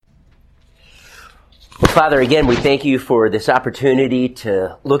Well, Father, again, we thank you for this opportunity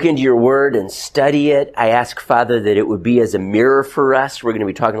to look into your word and study it. I ask, Father, that it would be as a mirror for us. We're going to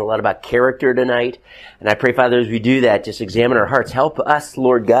be talking a lot about character tonight. And I pray, Father, as we do that, just examine our hearts. Help us,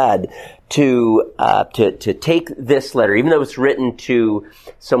 Lord God, to take this letter, even though it's written to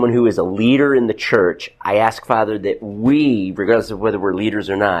someone who is a leader in the church. I ask, Father, that we, regardless of whether we're leaders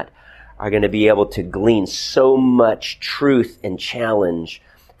or not, are going to be able to glean so much truth and challenge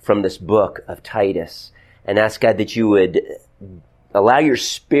from this book of Titus, and ask, God, that you would allow your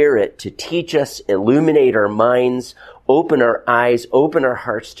Spirit to teach us, illuminate our minds, open our eyes, open our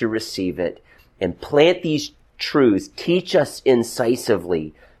hearts to receive it, and plant these truths. Teach us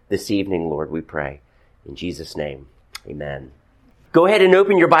incisively this evening, Lord, we pray. In Jesus' name, amen. Go ahead and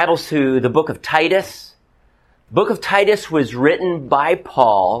open your Bibles to the book of Titus. The book of Titus was written by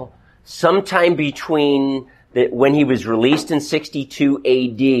Paul sometime between when he was released in 62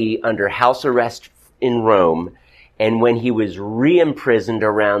 AD under house arrest in Rome and when he was re-imprisoned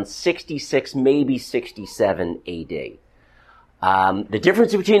around 66, maybe 67 AD. The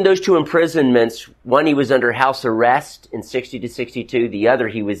difference between those two imprisonments, one he was under house arrest in 60 to 62, the other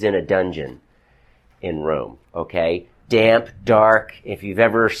he was in a dungeon in Rome, okay? Damp, dark. If you've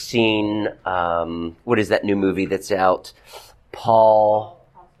ever seen, what is that new movie that's out? Paul,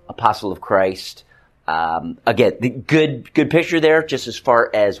 Apostle of Christ. Again, the good picture there, just as far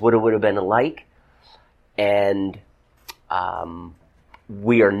as what it would have been like. And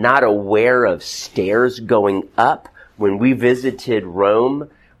we are not aware of stairs going up. When we visited Rome,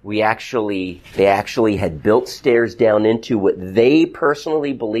 they actually had built stairs down into what they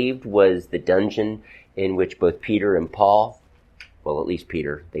personally believed was the dungeon in which both Peter and Paul, well, at least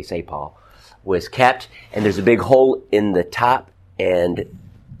Peter, they say Paul, was kept. And there's a big hole in the top, and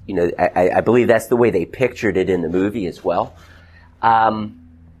you know, I believe that's the way they pictured it in the movie as well.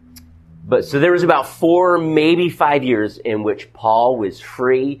 But so there was about 4, maybe 5 years in which Paul was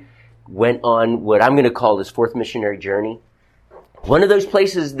free, went on what I'm going to call his fourth missionary journey. One of those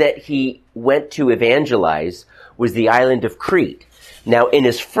places that he went to evangelize was the island of Crete. Now, in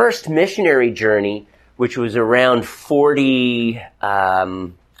his first missionary journey, which was around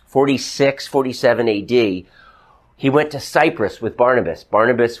 46, 47 AD, he went to Cyprus with Barnabas.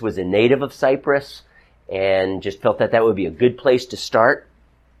 Barnabas was a native of Cyprus and just felt that that would be a good place to start.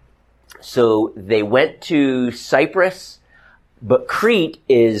 So they went to Cyprus, but Crete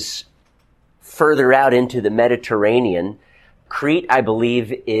is further out into the Mediterranean. Crete, I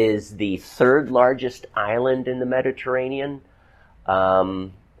believe, is the third largest island in the Mediterranean.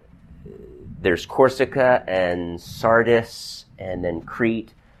 There's Corsica and Sardis, and then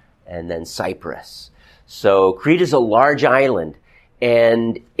Crete, and then Cyprus. So Crete is a large island,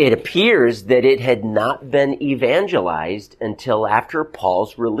 and it appears that it had not been evangelized until after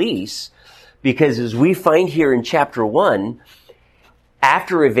Paul's release, because as we find here in chapter 1,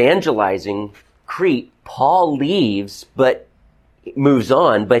 after evangelizing Crete, Paul leaves, but moves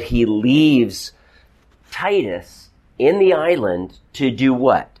on, but he leaves Titus in the island to do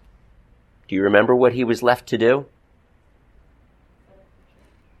what? Do you remember what he was left to do?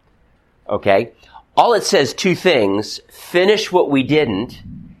 Okay. All it says, 2 things: finish what we didn't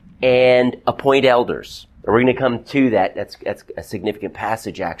and appoint elders. And we're going to come to that. That's a significant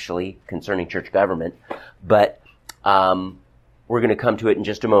passage, actually, concerning church government. But we're going to come to it in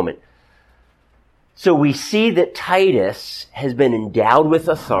just a moment. So we see that Titus has been endowed with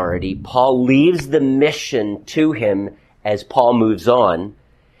authority. Paul leaves the mission to him as Paul moves on.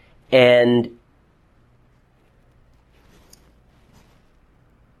 And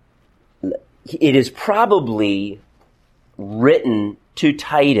it is probably written to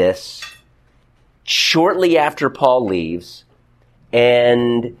Titus shortly after Paul leaves,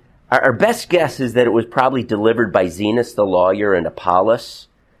 and our best guess is that it was probably delivered by Zenas the lawyer and Apollos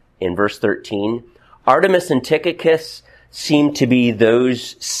in verse 13. Artemis and Tychicus seem to be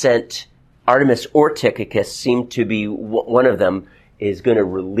those sent. Artemis or Tychicus seem to be, one of them is going to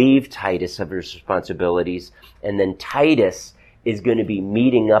relieve Titus of his responsibilities, and then Titus is going to be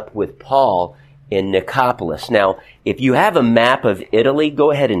meeting up with Paul in Nicopolis. Now, if you have a map of Italy,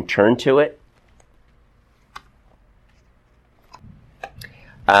 go ahead and turn to it.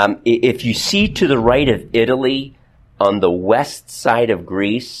 If you see to the right of Italy, on the west side of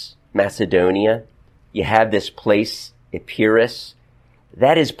Greece, Macedonia, you have this place, Epirus.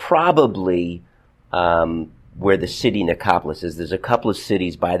 That is probably where the city Nicopolis is. There's a couple of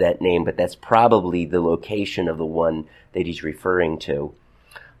cities by that name, but that's probably the location of the one that he's referring to.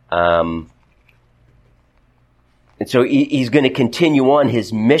 And so he's going to continue on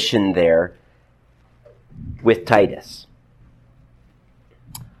his mission there with Titus.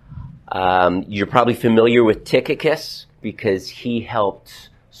 You're probably familiar with Tychicus because he helped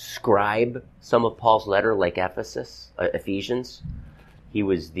scribe some of Paul's letter, like Ephesians. He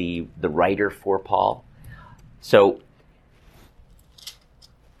was the writer for Paul. So,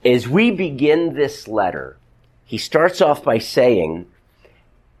 as we begin this letter, he starts off by saying,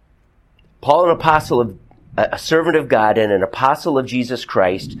 Paul, an apostle a servant of God and an apostle of Jesus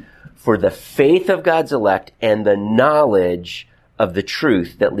Christ, for the faith of God's elect and the knowledge of the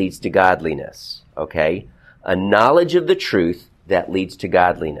truth that leads to godliness. Okay? A knowledge of the truth that leads to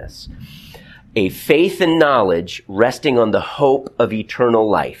godliness. A faith and knowledge resting on the hope of eternal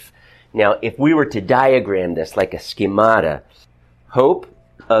life. Now, if we were to diagram this like a schemata, hope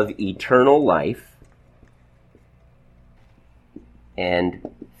of eternal life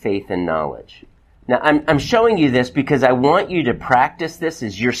and faith and knowledge. Now, I'm showing you this because I want you to practice this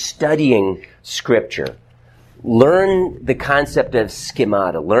as you're studying Scripture. Learn the concept of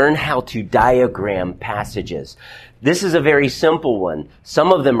schemata. Learn how to diagram passages. This is a very simple one.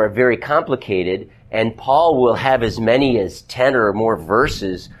 Some of them are very complicated, and Paul will have as many as 10 or more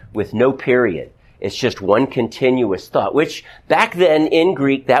verses with no period. It's just one continuous thought, which back then in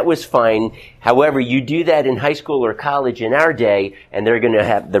Greek, that was fine. However, you do that in high school or college in our day, and they're going to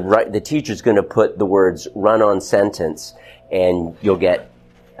have the teacher's going to put the words run-on sentence, and you'll get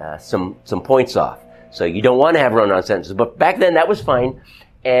some points off. So you don't want to have run-on sentences, but back then that was fine.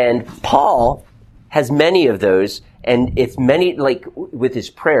 And Paul has many of those, and it's many, like with his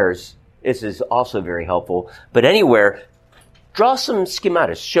prayers, this is also very helpful. But anywhere, draw some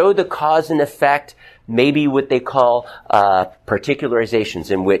schemata. Show the cause and effect, maybe what they call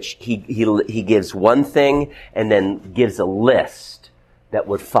particularizations, in which he gives one thing and then gives a list that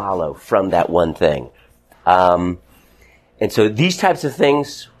would follow from that one thing. And so these types of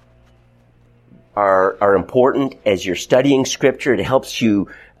things are important as you're studying Scripture. It helps you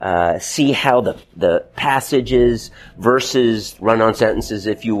see how the passages, verses, run-on sentences,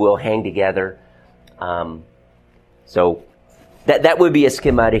 if you will, hang together. So that would be a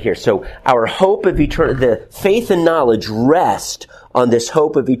schemata here. So our hope of the faith and knowledge rest on this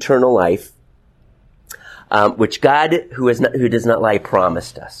hope of eternal life, which God, who does not lie,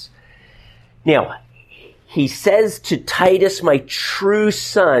 promised us. Now, he says to Titus, my true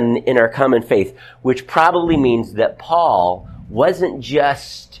son in our common faith, which probably means that Paul didn't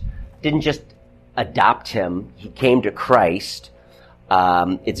just adopt him. He came to Christ.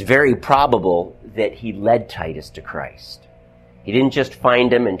 It's very probable that he led Titus to Christ. He didn't just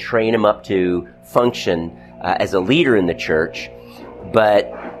find him and train him up to function as a leader in the church,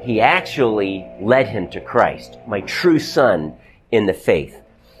 but he actually led him to Christ, my true son in the faith.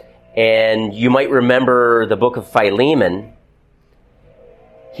 And you might remember the book of Philemon.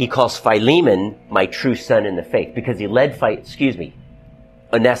 He calls Philemon my true son in the faith because he led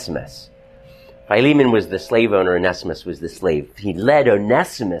Onesimus. Philemon was the slave owner, Onesimus was the slave. He led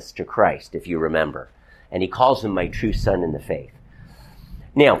Onesimus to Christ, if you remember. And he calls him my true son in the faith.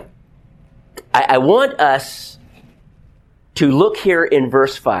 Now, I want us to look here in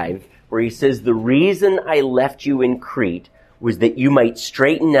verse 5, where he says, the reason I left you in Crete was that you might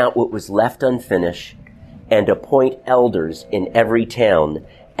straighten out what was left unfinished and appoint elders in every town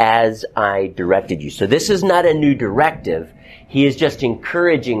as I directed you. So this is not a new directive. He is just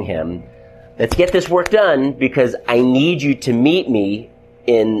encouraging him, let's get this work done because I need you to meet me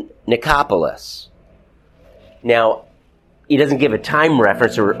in Nicopolis. Now, he doesn't give a time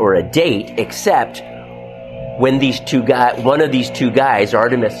reference or a date, except when one of these two guys,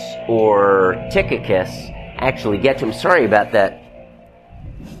 Artemas or Tychicus, actually get to him. Sorry about that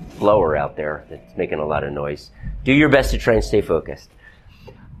blower out there that's making a lot of noise. Do your best to try and stay focused.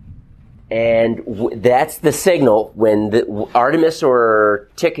 And that's the signal when Artemas or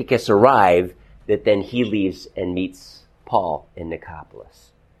Tychicus arrive, that then he leaves and meets Paul in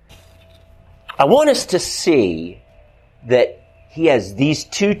Nicopolis. I want us to see that he has these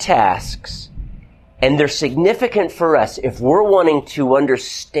two tasks, and they're significant for us if we're wanting to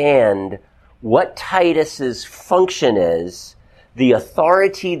understand what Titus's function is, the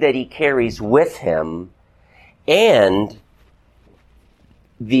authority that he carries with him, and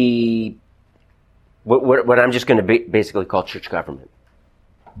what I'm just going to basically call church government.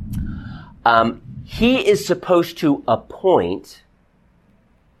 He is supposed to appoint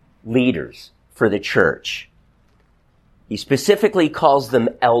leaders for the church. He specifically calls them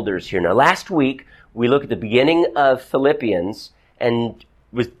elders here. Now, last week, we looked at the beginning of Philippians, and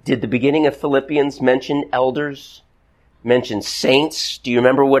did the beginning of Philippians mention elders? Mention saints? Do you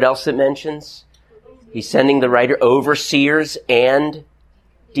remember what else it mentions? He's sending the writer overseers and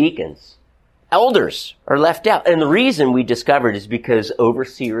deacons. elders are left out. And the reason we discovered is because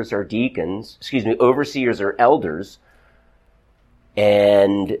overseers are elders.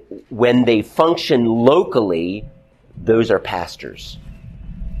 And when they function locally, those are pastors.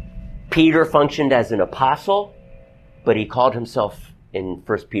 Peter functioned as an apostle, but he called himself in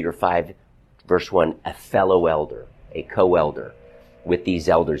 1 Peter 5, verse 1, a fellow elder, a co-elder with these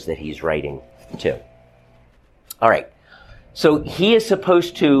elders that he's writing to. All right. So he is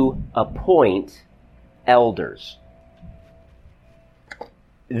supposed to appoint elders.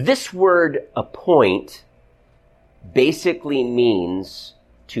 This word appoint basically means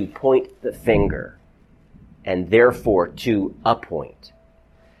to point the finger and therefore to appoint.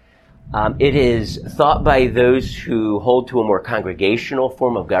 It is thought by those who hold to a more congregational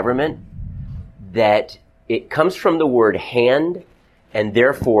form of government that it comes from the word hand and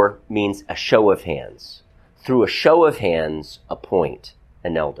therefore means a show of hands. Through a show of hands, appoint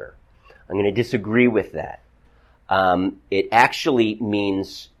an elder. I'm going to disagree with that. It actually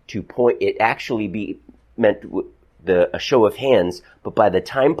means to point, it actually meant a show of hands, but by the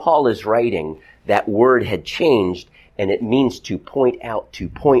time Paul is writing, that word had changed and it means to point out, to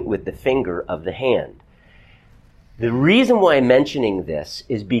point with the finger of the hand. The reason why I'm mentioning this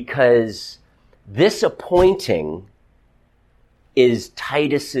is because this appointing is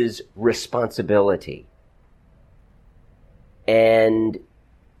Titus's responsibility. And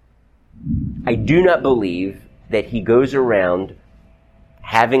I do not believe that he goes around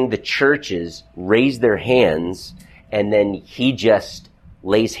having the churches raise their hands and then he just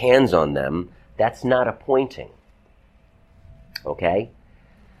lays hands on them. That's not appointing. Okay?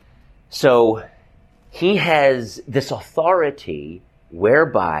 So he has this authority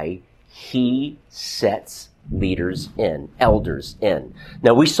whereby he sets leaders in, elders in.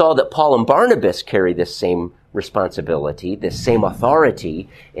 Now we saw that Paul and Barnabas carry this same responsibility, this same authority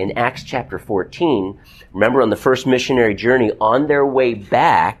in Acts chapter 14. Remember on the first missionary journey, on their way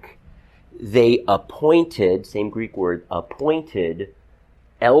back, they appointed, same Greek word, appointed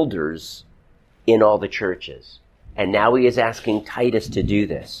elders in all the churches. And now he is asking Titus to do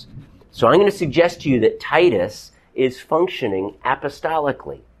this. So I'm going to suggest to you that Titus is functioning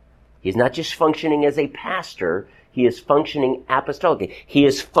apostolically. He's not just functioning as a pastor, he is functioning apostolically. He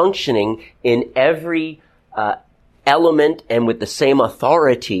is functioning in every element and with the same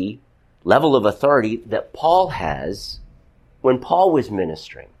authority, level of authority that Paul has when Paul was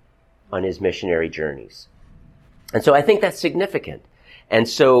ministering on his missionary journeys. And so I think that's significant. And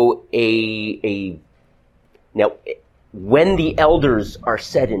so now, when the elders are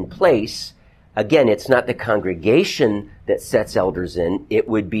set in place, again, it's not the congregation that sets elders in, it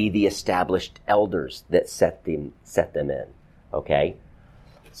would be the established elders that set them in. Okay?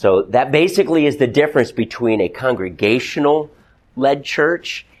 So that basically is the difference between a congregational-led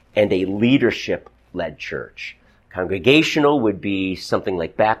church and a leadership-led church. Congregational would be something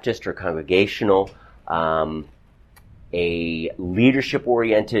like Baptist or congregational. A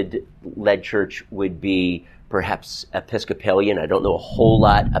leadership-oriented led church would be perhaps Episcopalian. I don't know a whole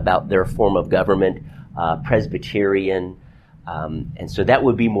lot about their form of government. Presbyterian. And so that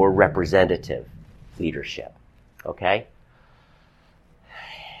would be more representative leadership. Okay?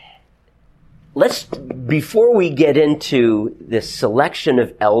 Before we get into this selection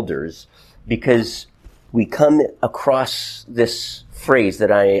of elders, because we come across this phrase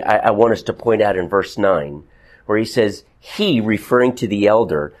that I want us to point out in verse 9, where he says, he, referring to the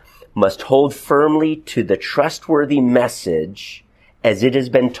elder, must hold firmly to the trustworthy message as it has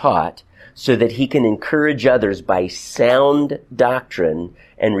been taught, so that he can encourage others by sound doctrine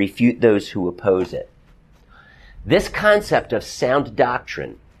and refute those who oppose it. This concept of sound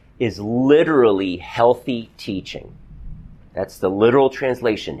doctrine is literally healthy teaching. That's the literal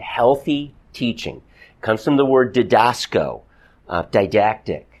translation, healthy teaching. It comes from the word didasko,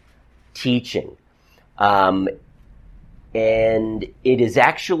 didactic, teaching. And it is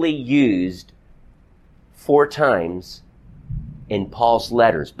actually used 4 times in Paul's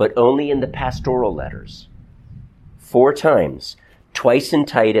letters, but only in the pastoral letters. 4 times. Twice in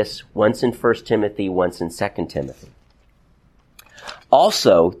Titus, once in 1 Timothy, once in 2 Timothy.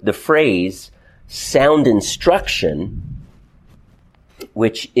 Also, the phrase sound instruction,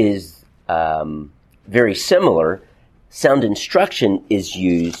 which is very similar, sound instruction is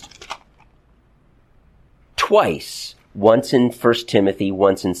used twice. Once in 1 Timothy,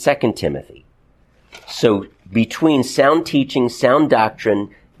 once in 2 Timothy. So between sound teaching, sound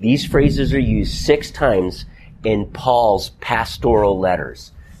doctrine, these phrases are used 6 times in Paul's pastoral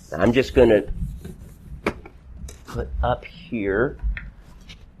letters. Now, I'm just going to put up here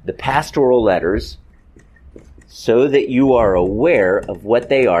the pastoral letters. so that you are aware of what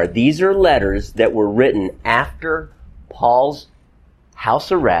they are. These are letters that were written after Paul's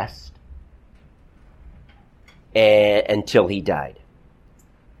house arrest until he died.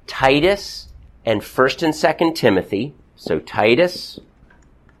 Titus and 1st and 2nd Timothy. So Titus,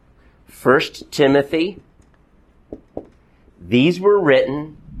 1st Timothy, these were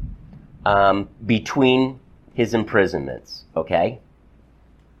written between his imprisonments, okay?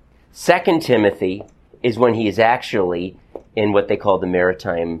 2nd Timothy is when he is actually in what they call the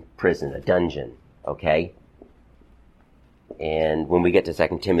maritime prison, a dungeon, okay? And when we get to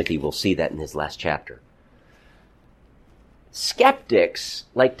 2 Timothy, we'll see that in his last chapter. Skeptics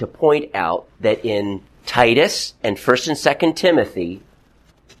like to point out that in Titus and 1st and 2nd Timothy,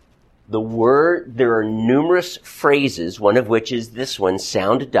 there are numerous phrases, one of which is this one,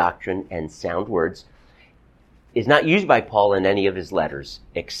 sound doctrine and sound words, is not used by Paul in any of his letters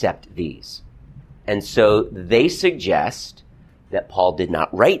except these. And so they suggest that Paul did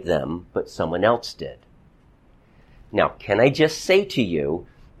not write them, but someone else did. Now, can I just say to you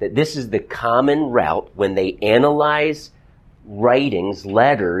that this is the common route when they analyze writings,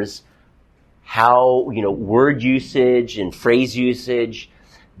 letters, how, word usage and phrase usage,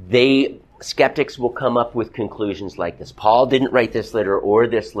 skeptics will come up with conclusions like this. Paul didn't write this letter or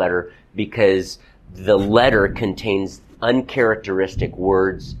this letter because the letter contains uncharacteristic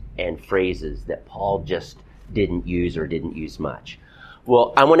words and phrases that Paul just didn't use or didn't use much.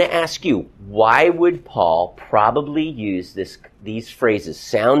 Well, I want to ask you, why would Paul probably use these phrases,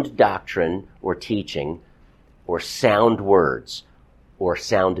 sound doctrine or teaching, or sound words, or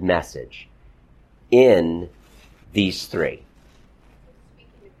sound message, in these three?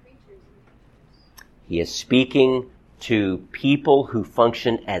 He is speaking to people who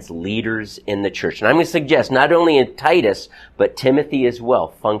function as leaders in the church. And I'm going to suggest not only in Titus, but Timothy as well,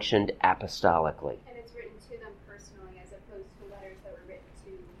 functioned apostolically. And it's written to them personally as opposed to letters that were written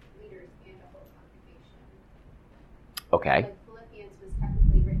to leaders and a whole congregation. Okay. Like Philippians was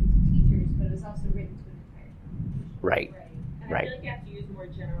technically written to teachers, but it was also written to an entire congregation. Right. And I feel like you have to use more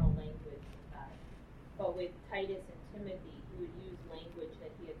general language with that. But with Titus and Timothy, he would use language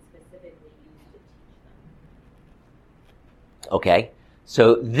that he had specifically used to teach them. Okay,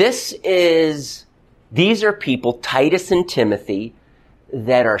 so these are people, Titus and Timothy,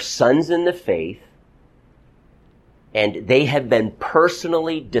 that are sons in the faith, and they have been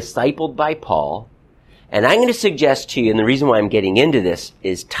personally discipled by Paul. And I'm going to suggest to you, and the reason why I'm getting into this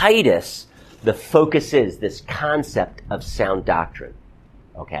is Titus, the focus is this concept of sound doctrine.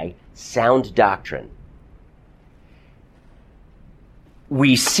 Okay, sound doctrine.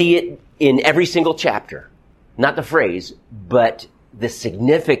 We see it in every single chapter. Not the phrase, but the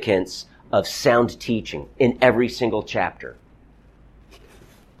significance of sound teaching in every single chapter.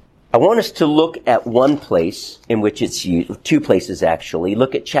 I want us to look at one place in which it's used, two places actually.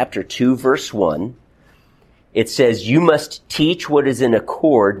 Look at chapter 2, verse 1. It says, you must teach what is in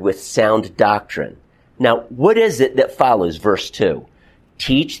accord with sound doctrine. Now, what is it that follows verse 2?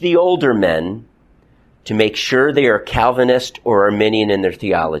 Teach the older men to make sure they are Calvinist or Arminian in their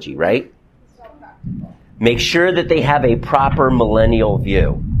theology, right? Make sure that they have a proper millennial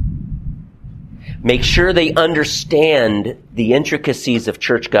view. Make sure they understand the intricacies of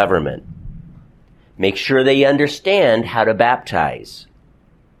church government. Make sure they understand how to baptize.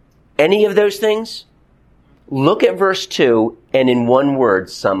 Any of those things? Look at verse 2 and in one word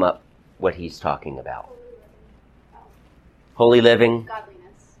sum up what he's talking about. Holy living.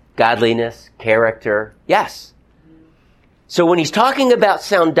 Godliness. Character. Yes. So when he's talking about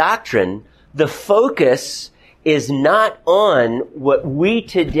sound doctrine, the focus is not on what we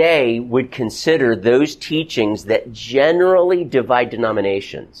today would consider those teachings that generally divide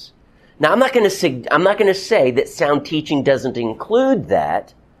denominations. Now, I'm not going to say that sound teaching doesn't include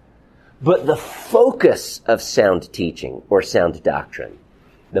that, but the focus of sound teaching or sound doctrine,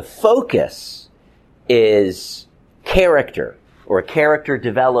 the focus is character or character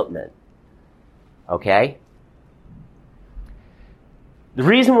development. Okay? The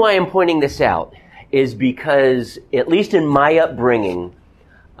reason why I'm pointing this out is because, at least in my upbringing,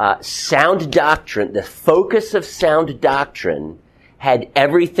 sound doctrine, the focus of sound doctrine had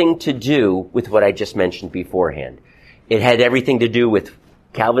everything to do with what I just mentioned beforehand. It had everything to do with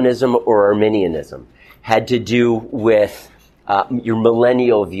Calvinism or Arminianism, had to do with your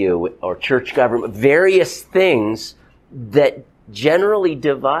millennial view or church government, various things that generally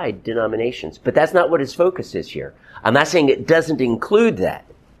divide denominations. But that's not what his focus is here. I'm not saying it doesn't include that.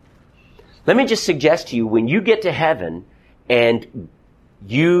 Let me just suggest to you, when you get to heaven and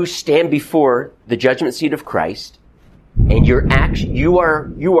you stand before the judgment seat of Christ And you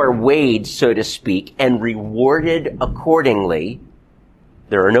are weighed, so to speak, and rewarded accordingly.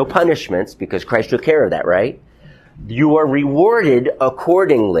 There are no punishments because Christ took care of that, right? You are rewarded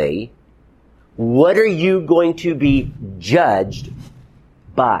accordingly. What are you going to be judged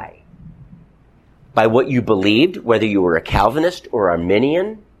by? By what you believed, whether you were a Calvinist or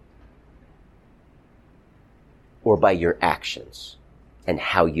Arminian, or by your actions and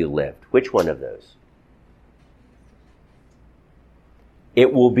how you lived? Which one of those?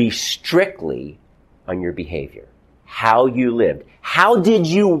 It will be strictly on your behavior, how you lived. How did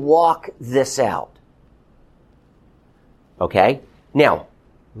you walk this out? Okay? Now,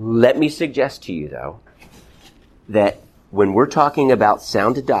 let me suggest to you, though, that when we're talking about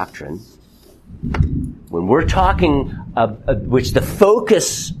sound doctrine, when we're talking, which the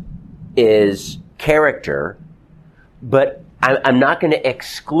focus is character, but I'm not going to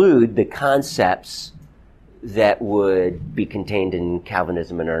exclude the concepts that would be contained in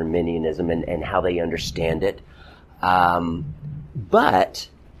Calvinism and Arminianism and how they understand it. But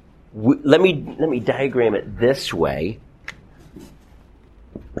let me diagram it this way.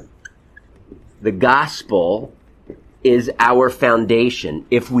 The gospel is our foundation.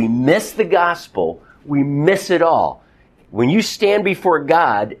 If we miss the gospel, we miss it all. When you stand before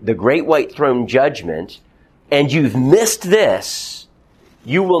God, the great white throne judgment, and you've missed this,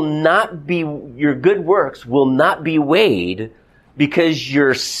 your good works will not be weighed because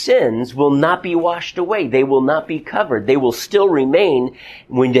your sins will not be washed away. They will not be covered. They will still remain.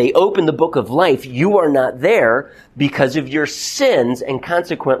 When they open the book of life, you are not there because of your sins, and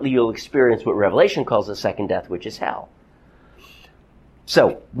consequently you'll experience what Revelation calls the second death, which is hell.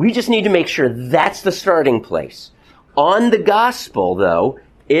 So, we just need to make sure that's the starting place. On the gospel, though,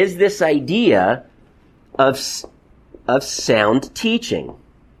 is this idea of sound teaching.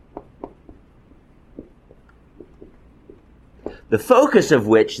 The focus of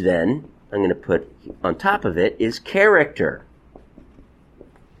which, then, I'm going to put on top of it, is character.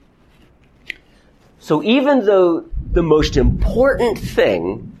 So even though the most important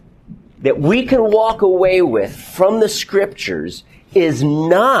thing that we can walk away with from the Scriptures is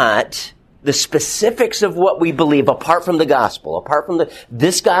not the specifics of what we believe, apart from the gospel, apart from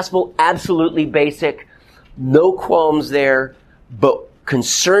this gospel, absolutely basic, no qualms there, but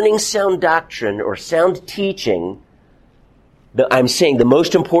concerning sound doctrine or sound teaching, I'm saying the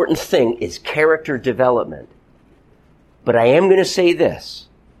most important thing is character development. But I am going to say this,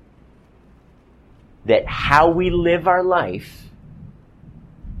 that how we live our life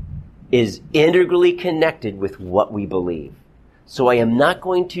is integrally connected with what we believe. So I am not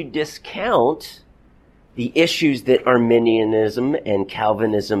going to discount the issues that Arminianism and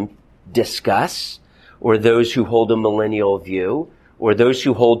Calvinism discuss, or those who hold a millennial view, or those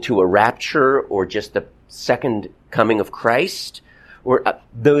who hold to a rapture, or just the second coming of Christ, or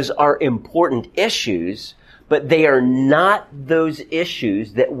those are important issues, but they are not those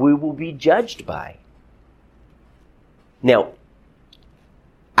issues that we will be judged by. Now,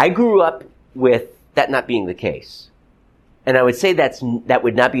 I grew up with that not being the case. And I would say that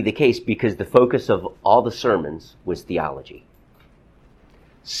would not be the case because the focus of all the sermons was theology.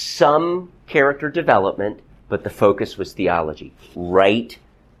 Some character development, but the focus was theology. Right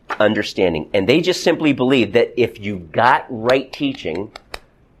understanding. And they just simply believed that if you got right teaching,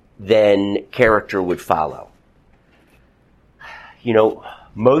 then character would follow. You know,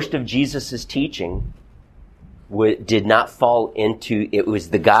 most of Jesus' teaching did not fall into, it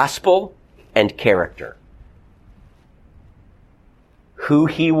was the gospel and character. Who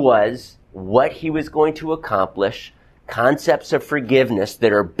he was, what he was going to accomplish, concepts of forgiveness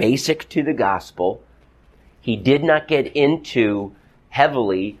that are basic to the gospel. He did not get into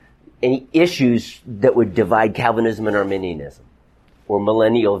heavily any issues that would divide Calvinism and Arminianism, or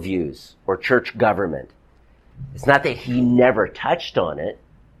millennial views, or church government. It's not that he never touched on it,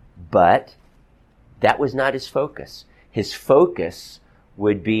 but that was not his focus. His focus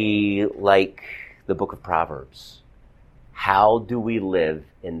would be like the book of Proverbs. How do we live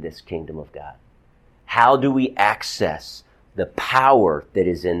in this kingdom of God? How do we access the power that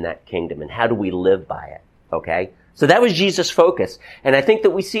is in that kingdom? And how do we live by it? Okay? So that was Jesus' focus. And I think that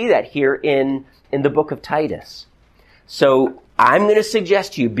we see that here in the book of Titus. So I'm going to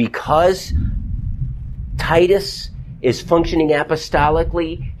suggest to you, because Titus is functioning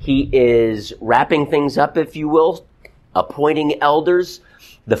apostolically, he is wrapping things up, if you will, appointing elders.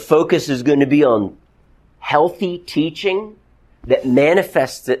 The focus is going to be on healthy teaching that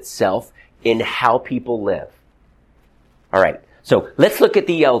manifests itself in how people live. All right. So let's look at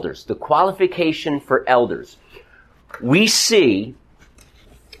the elders, the qualification for elders. We see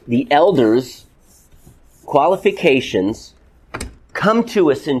the elders qualifications come to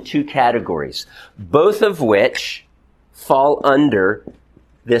us in two categories, both of which fall under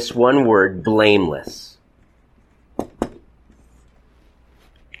this one word, blameless.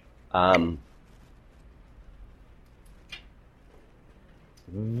 What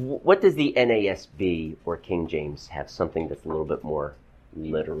does the NASB or King James have? Something that's a little bit more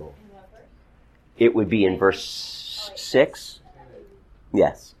literal. It would be in verse 6.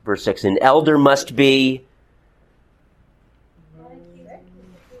 Yes, verse 6. An elder must be...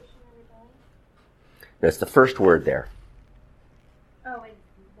 That's the first word there. Oh,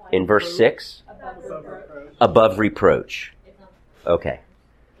 In verse 6? Above reproach. Okay.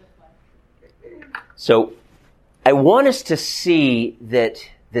 So I want us to see that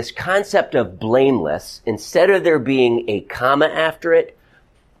this concept of blameless, instead of there being a comma after it,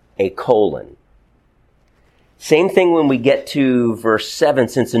 a colon. Same thing when we get to verse 7,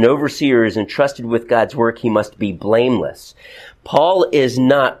 since an overseer is entrusted with God's work, he must be blameless. Paul is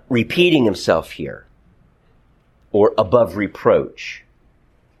not repeating himself here, or above reproach,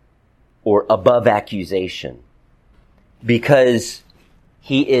 or above accusation, because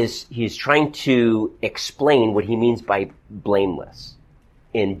he's trying to explain what he means by blameless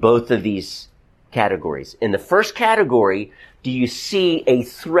in both of these categories. In the first category, do you see a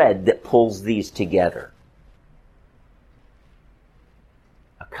thread that pulls these together?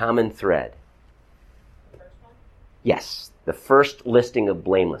 A common thread. Yes, the first listing of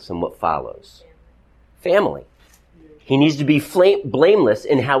blameless and what follows. Family. He needs to be blameless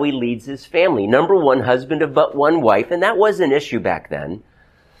in how he leads his family. Number one, husband of but one wife, and that was an issue back then.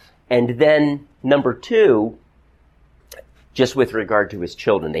 And then number two, just with regard to his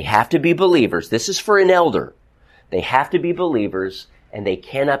children, they have to be believers. This is for an elder. They have to be believers, and they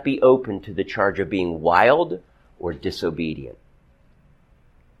cannot be open to the charge of being wild or disobedient.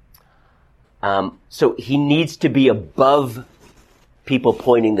 So he needs to be above people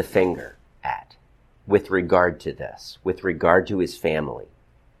pointing the finger at with regard to this, with regard to his family.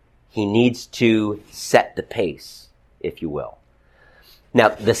 He needs to set the pace, if you will. Now,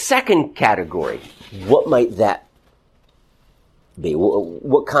 the second category, what might that be?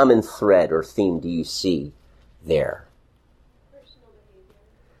 What common thread or theme do you see there? personal behavior.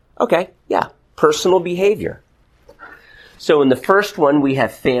 Okay, yeah, personal behavior. So in the first one, we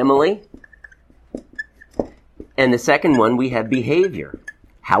have family. And the second one, we have behavior.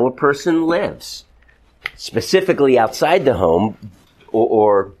 How a person lives. Specifically outside the home,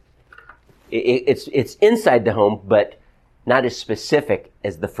 or it's inside the home, but not as specific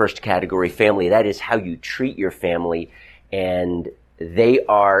as the first category, family. That is how you treat your family, and they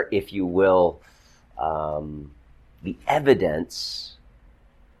are, if you will, the evidence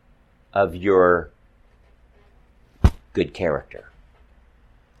of your good character.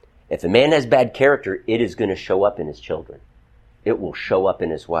 If a man has bad character, it is going to show up in his children. It will show up in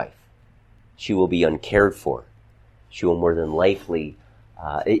his wife. She will be uncared for. She will more than likely,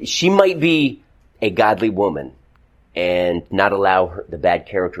 she might be a godly woman and not allow the bad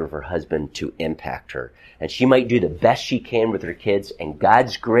character of her husband to impact her. And she might do the best she can with her kids, and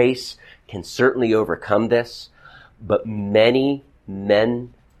God's grace can certainly overcome this. But many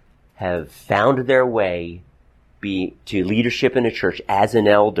men have found their way to leadership in a church as an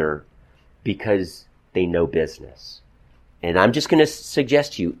elder because they know business. And I'm just going to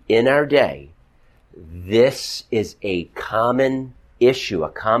suggest to you, in our day, this is a common issue, a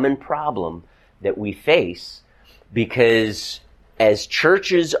common problem that we face, because as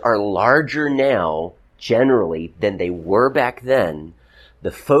churches are larger now, generally, than they were back then,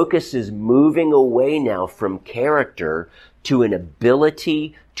 the focus is moving away now from character to an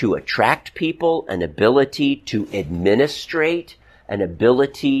ability to attract people, an ability to administrate, an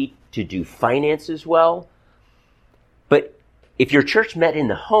ability to do finances well. But if your church met in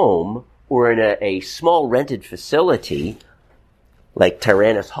the home or in a small rented facility, like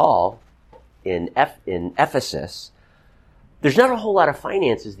Tyrannus Hall in Ephesus, there's not a whole lot of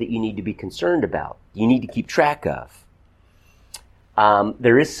finances that you need to be concerned about. You need to keep track of.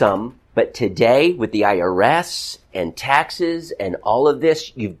 There is some, but today with the IRS and taxes and all of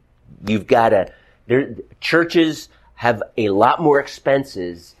this, you've got to. Churches have a lot more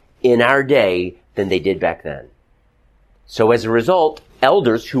expenses in our day than they did back then. So as a result,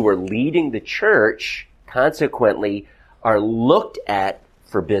 elders who are leading the church, consequently, are looked at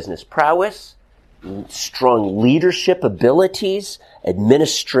for business prowess, strong leadership abilities,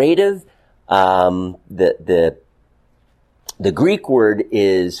 administrative. The Greek word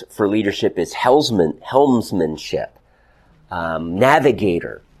is for leadership is helmsmanship,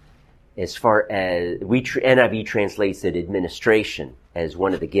 navigator. As far as NIV translates it, administration as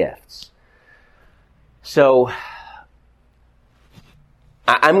one of the gifts. So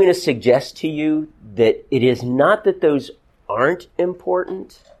I'm going to suggest to you that it is not that those aren't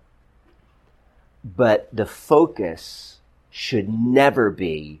important, but the focus should never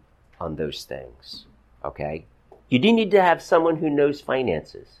be on those things, okay? You do need to have someone who knows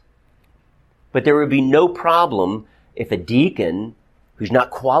finances. But there would be no problem if a deacon who's not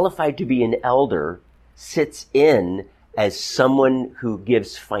qualified to be an elder sits in as someone who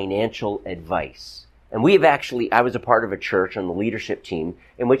gives financial advice. And I was a part of a church on the leadership team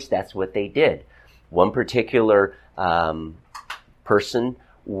in which that's what they did. One particular person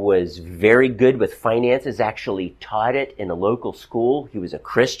was very good with finances, actually taught it in a local school. He was a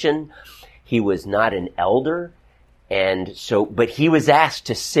Christian. He was not an elder. But he was asked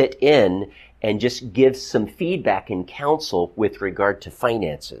to sit in and just give some feedback and counsel with regard to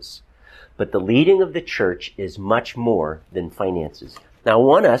finances. But the leading of the church is much more than finances. Now I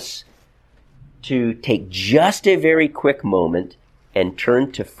want us to take just a very quick moment and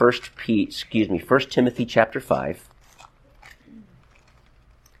turn to 1 Timothy chapter 5.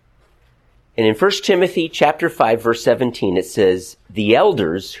 And in 1 Timothy chapter 5, verse 17, it says, "The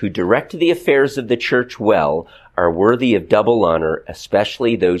elders who direct the affairs of the church well are worthy of double honor,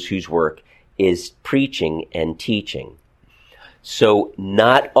 especially those whose work is preaching and teaching." So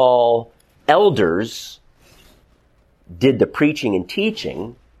not all elders did the preaching and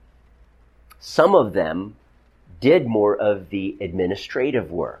teaching. Some of them did more of the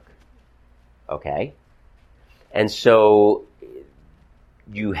administrative work. Okay? And so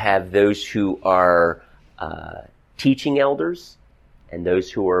you have those who are teaching elders and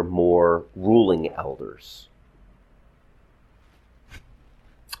those who are more ruling elders.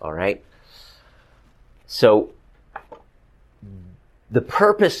 All right? So the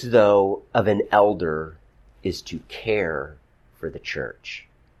purpose, though, of an elder is to care for the church.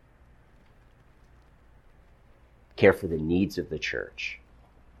 Care for the needs of the church.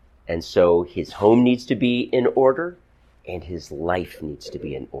 And so his home needs to be in order, and his life needs to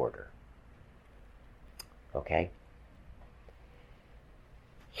be in order. Okay?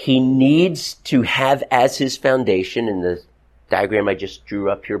 He needs to have as his foundation, in the diagram I just drew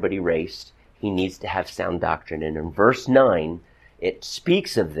up here but erased, he needs to have sound doctrine. And in verse 9, it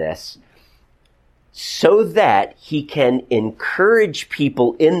speaks of this so that he can encourage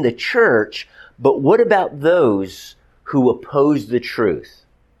people in the church. But what about those who oppose the truth?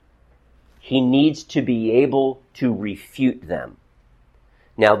 He needs to be able to refute them.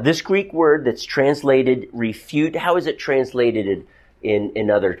 Now, this Greek word that's translated refute, how is it translated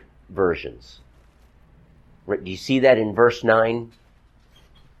in other versions? Do you see that in verse 9?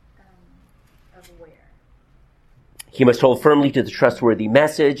 Of where? He must hold firmly to the trustworthy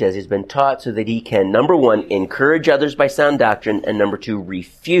message as has been taught so that he can, number one, encourage others by sound doctrine, and number two,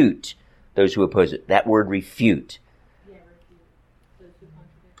 refute those who oppose it. That word refute. Yeah, refute those who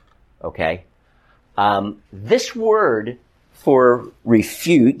contradict. Okay. This word for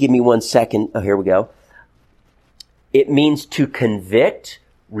refute, give me 1 second. Oh, here we go. It means to convict,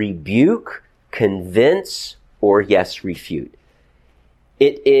 rebuke, convince, or yes, refute.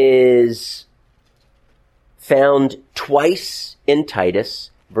 It is found twice in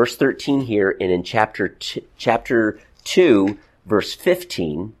Titus, verse 13 here, and in chapter 2, verse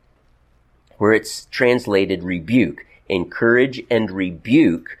 15, where it's translated rebuke. Encourage and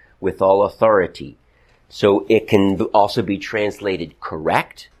rebuke with all authority. So it can also be translated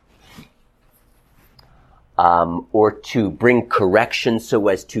correct, or to bring correction so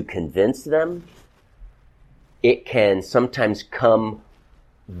as to convince them. It can sometimes come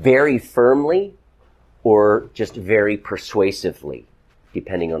very firmly or just very persuasively,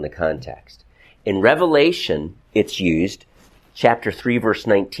 depending on the context. In Revelation, it's used, chapter 3, verse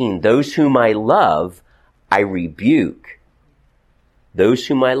 19, "Those whom I love, I rebuke." Those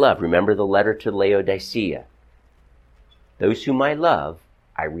whom I love. Remember the letter to Laodicea. Those whom I love,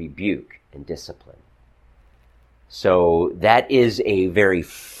 I rebuke and discipline. So that is a very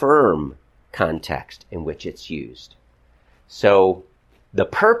firm context in which it's used. So the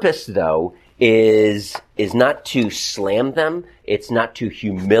purpose, though, is not to slam them. It's not to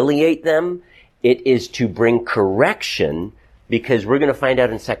humiliate them. It is to bring correction, because we're going to find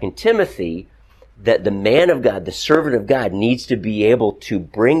out in 2 Timothy that the man of God, the servant of God, needs to be able to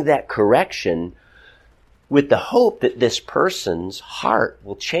bring that correction with the hope that this person's heart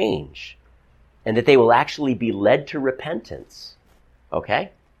will change and that they will actually be led to repentance. Okay?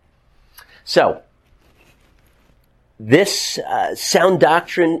 So, this sound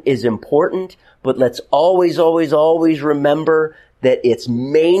doctrine is important, but let's always, always, always remember that its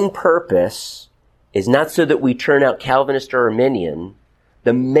main purpose is not so that we turn out Calvinist or Arminian,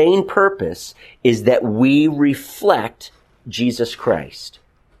 The main purpose is that we reflect Jesus Christ.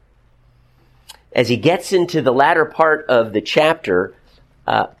 As he gets into the latter part of the chapter,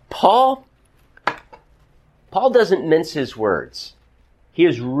 Paul doesn't mince his words. He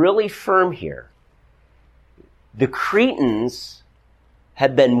is really firm here. The Cretans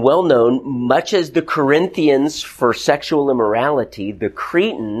have been well known, much as the Corinthians for sexual immorality. The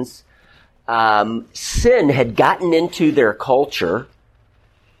Cretans, sin had gotten into their culture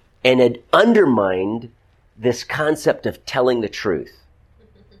and had undermined this concept of telling the truth,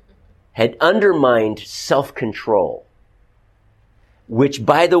 had undermined self-control, which,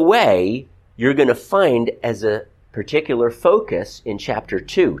 by the way, you're going to find as a particular focus in chapter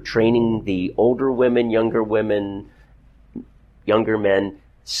 2, training the older women, younger men,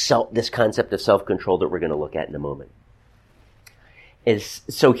 this concept of self-control that we're going to look at in a moment.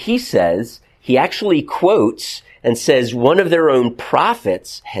 So he actually quotes and says, one of their own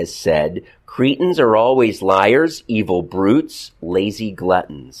prophets has said, Cretans are always liars, evil brutes, lazy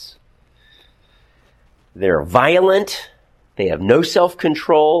gluttons. They're violent, they have no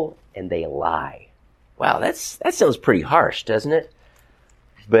self-control, and they lie. Wow, that sounds pretty harsh, doesn't it?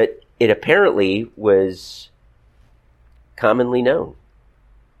 But it apparently was commonly known.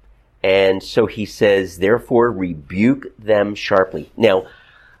 And so he says, therefore, rebuke them sharply. Now,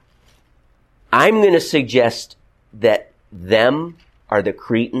 I'm going to suggest that them are the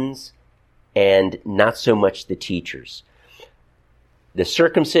Cretans and not so much the teachers. The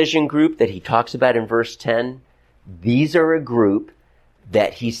circumcision group that he talks about in verse 10, these are a group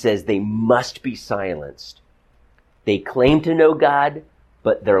that he says they must be silenced. They claim to know God,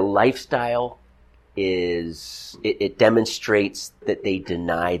 but their lifestyle it demonstrates that they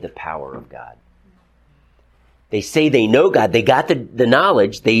deny the power of God. They say they know God. They got the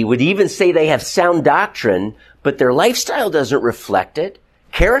knowledge. They would even say they have sound doctrine, but their lifestyle doesn't reflect it.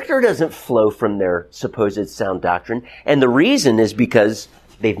 Character doesn't flow from their supposed sound doctrine. And the reason is because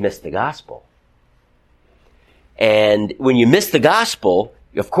they've missed the gospel. And when you miss the gospel,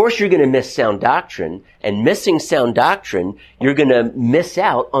 of course you're going to miss sound doctrine. And missing sound doctrine, you're going to miss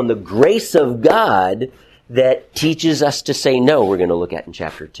out on the grace of God that teaches us to say no. We're going to look at in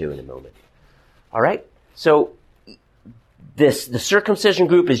chapter 2 in a moment. All right? So the circumcision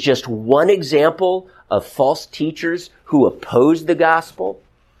group is just one example of false teachers who oppose the gospel.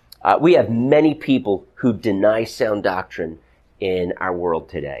 We have many people who deny sound doctrine in our world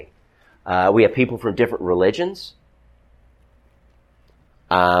today. We have people from different religions.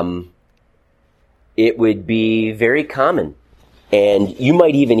 It would be very common, and you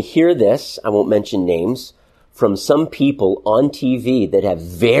might even hear this, I won't mention names, from some people on TV that have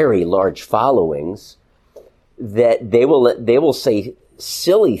very large followings, that they will say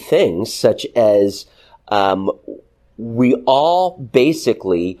silly things such as, we all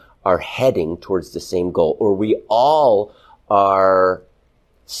basically are heading towards the same goal, or we all are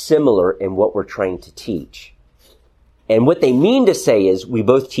similar in what we're trying to teach. And what they mean to say is we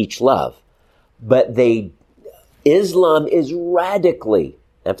both teach love, but Islam is radically,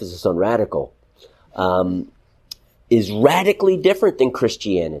 emphasis on radical, is radically different than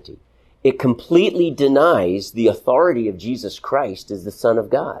Christianity. It completely denies the authority of Jesus Christ as the Son of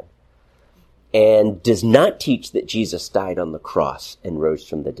God, and does not teach that Jesus died on the cross and rose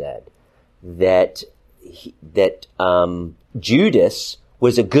from the dead, that Judas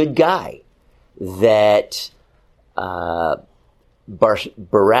was a good guy, that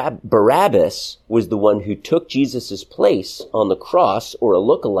Barabbas was the one who took Jesus' place on the cross, or a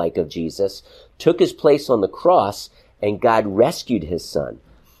lookalike of Jesus, took his place on the cross, and God rescued his son.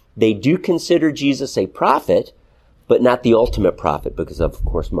 They do consider Jesus a prophet, but not the ultimate prophet, because of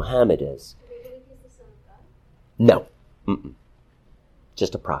course Muhammad is. No.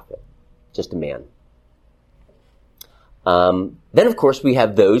 Just a prophet. Just a man. Then, of course, we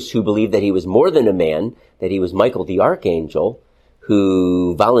have those who believe that he was more than a man, that he was Michael the Archangel,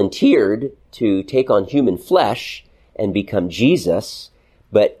 who volunteered to take on human flesh and become Jesus,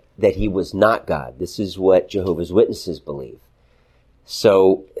 but that he was not God. This is what Jehovah's Witnesses believe.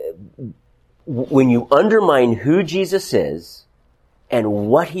 So, when you undermine who Jesus is and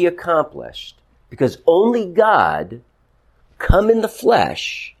what he accomplished, because only God, come in the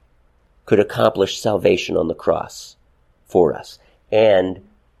flesh, could accomplish salvation on the cross for us and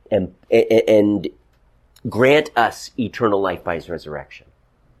grant us eternal life by his resurrection.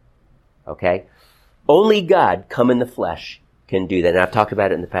 Okay? Only God, come in the flesh, can do that. And I've talked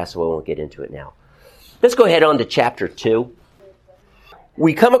about it in the past, so I won't get into it now. Let's go ahead on to chapter 2.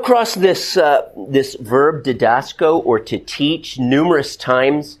 We come across this verb didasko, or to teach, numerous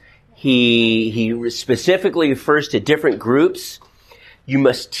times. He specifically refers to different groups. You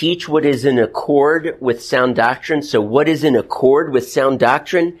must teach what is in accord with sound doctrine. So what is in accord with sound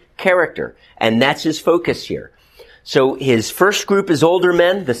doctrine? Character. And that's his focus here. So his first group is older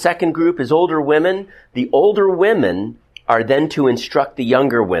men. The second group is older women. The older women are then to instruct the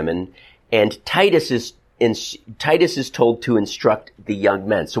younger women. And Titus is told to instruct the young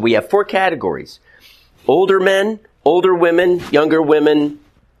men. So we have 4 categories. Older men, older women,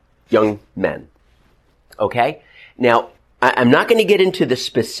 young men. Okay? Now, I'm not going to get into the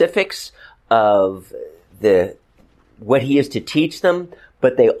specifics of what he is to teach them,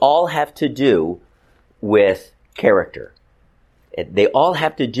 but they all have to do with character. They all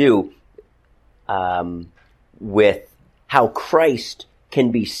have to do with how Christ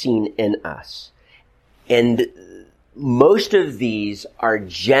can be seen in us. And most of these are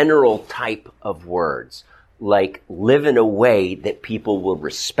general type of words, like live in a way that people will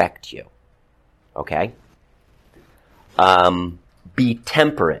respect you. Okay? Be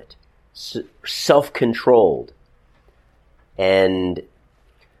temperate, self-controlled, and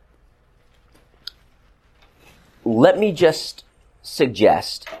let me just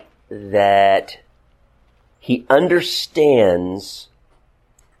suggest that he understands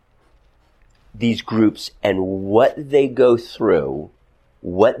these groups and what they go through,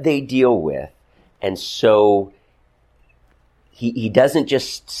 what they deal with, and so he doesn't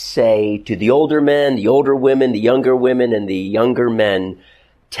just say to the older men, the older women, the younger women, and the younger men,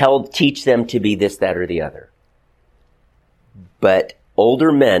 teach them to be this, that, or the other. But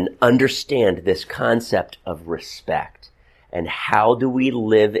older men understand this concept of respect. And how do we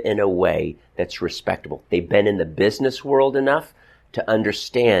live in a way that's respectable? They've been in the business world enough to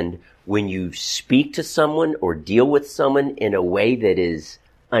understand when you speak to someone or deal with someone in a way that is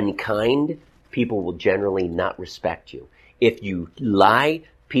unkind, people will generally not respect you. If you lie,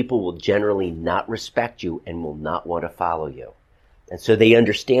 people will generally not respect you and will not want to follow you. And so they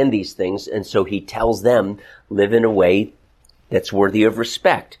understand these things, and so he tells them, live in a way that's worthy of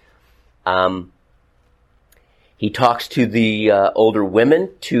respect. He talks to the older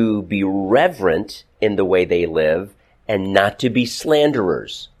women to be reverent in the way they live and not to be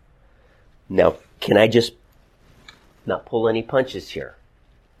slanderers. Now, can I just not pull any punches here?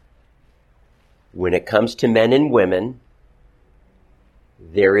 When it comes to men and women,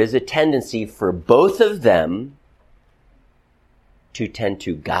 there is a tendency for both of them to tend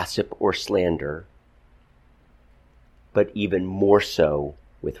to gossip or slander, but even more so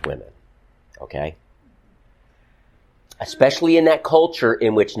with women. Okay? Especially in that culture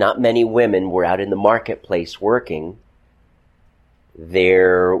in which not many women were out in the marketplace working, if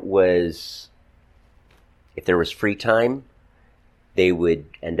there was free time, they would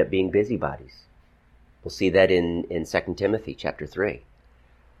end up being busybodies. We'll see that in 2 Timothy chapter 3.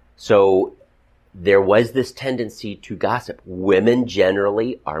 So there was this tendency to gossip. Women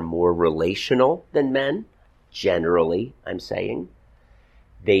generally are more relational than men. Generally, I'm saying.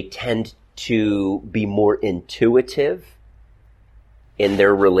 They tend to be more intuitive in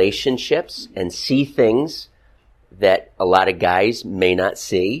their relationships and see things that a lot of guys may not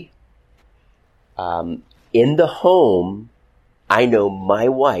see. In the home, I know my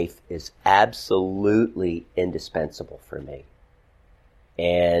wife is absolutely indispensable for me.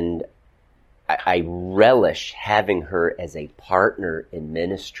 And I relish having her as a partner in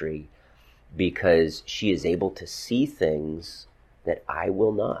ministry because she is able to see things that I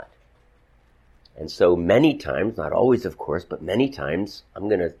will not. And so many times, not always of course, but many times I'm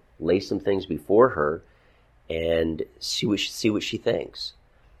going to lay some things before her and see what she thinks.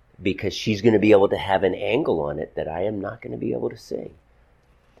 Because she's going to be able to have an angle on it that I am not going to be able to see.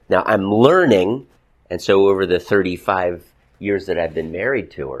 Now I'm learning, and so over the 35 years that I've been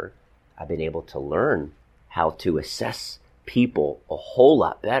married to her, I've been able to learn how to assess people a whole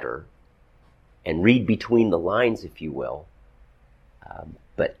lot better and read between the lines, if you will.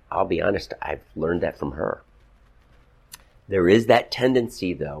 But I'll be honest, I've learned that from her. There is that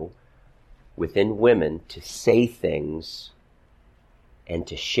tendency, though, within women to say things and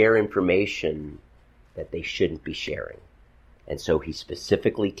to share information that they shouldn't be sharing. And so he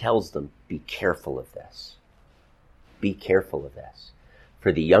specifically tells them, be careful of this. Be careful of this.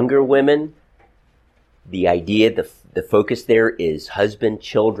 For the younger women, the idea, the focus there is husband,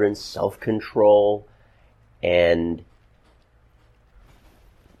 children, self-control. And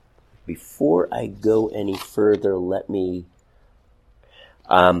before I go any further, let me...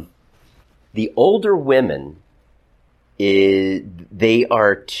 the older women, they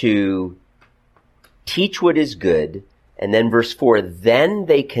are to teach what is good. And then verse 4, then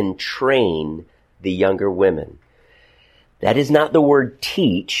they can train the younger women. That is not the word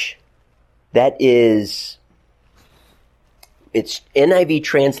teach. That is it's NIV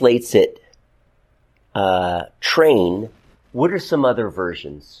translates it train. What are some other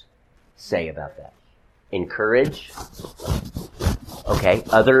versions say about that? Encourage. Okay,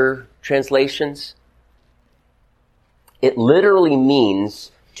 other translations? It literally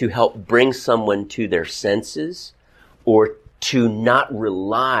means to help bring someone to their senses or to not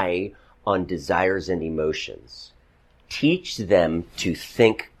rely on desires and emotions. Teach them to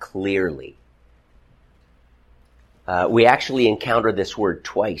think clearly. We actually encountered this word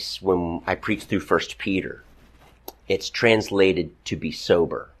twice when I preached through 1 Peter. It's translated to be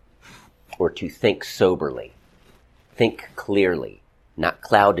sober or to think soberly. Think clearly, not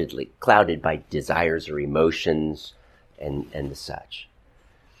clouded by desires or emotions and the such.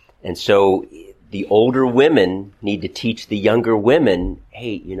 And so the older women need to teach the younger women,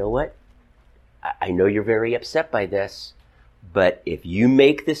 hey, you know what? I know you're very upset by this, but if you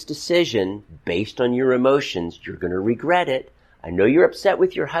make this decision based on your emotions, you're going to regret it. I know you're upset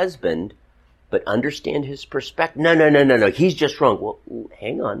with your husband, but understand his perspective. No. He's just wrong. Well,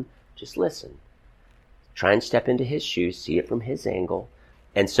 hang on. Just listen. Try and step into his shoes, see it from his angle.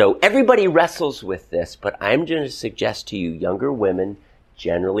 And so everybody wrestles with this, but I'm going to suggest to you, younger women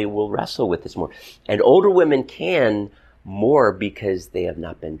generally will wrestle with this more. And older women can more because they have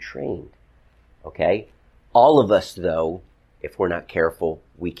not been trained. Okay? All of us, though, if we're not careful,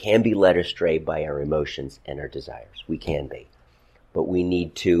 we can be led astray by our emotions and our desires. We can be. But we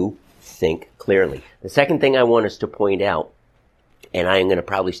need to think clearly. The second thing I want us to point out, and I am going to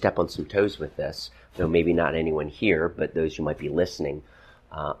probably step on some toes with this, though maybe not anyone here, but those who might be listening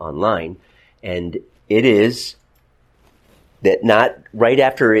online, and it is that not right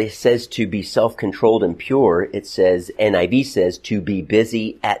after it says to be self-controlled and pure, it says, NIV says, to be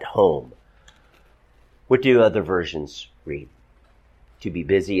busy at home. What do other versions read? To be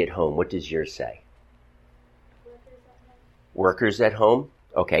busy at home. What does yours say? Workers at home?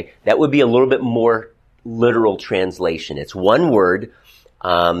 Okay. That would be a little bit more literal translation. It's one word,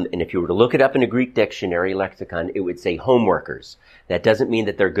 and if you were to look it up in a Greek dictionary lexicon, it would say home workers. That doesn't mean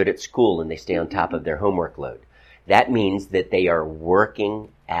that they're good at school and they stay on top of their homework load. That means that they are working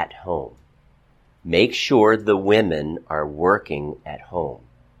at home. Make sure the women are working at home,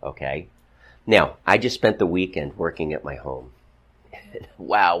 okay? Now, I just spent the weekend working at my home.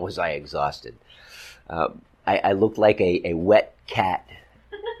 Wow, was I exhausted. I looked like a wet cat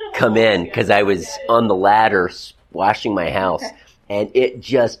come in because I was on the ladder washing my house, and it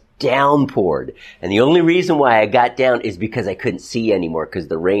just downpoured. And the only reason why I got down is because I couldn't see anymore because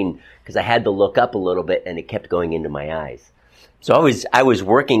the rain, because I had to look up a little bit and it kept going into my eyes. So I was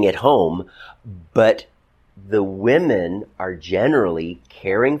working at home, but the women are generally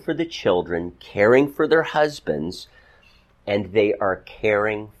caring for the children, caring for their husbands, and they are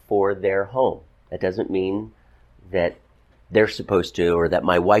caring for their home. That doesn't mean that they're supposed to, or that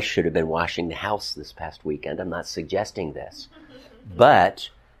my wife should have been washing the house this past weekend. I'm not suggesting this. But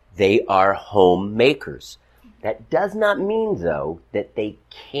they are homemakers. That does not mean, though, that they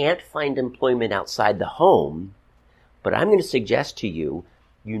can't find employment outside the home. But I'm going to suggest to you,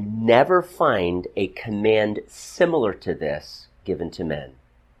 you never find a command similar to this given to men.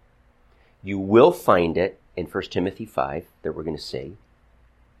 You will find it in 1 Timothy 5 that we're going to see.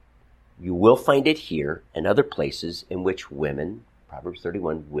 You will find it here and other places in which women, Proverbs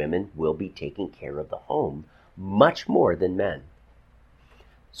 31, women will be taking care of the home much more than men.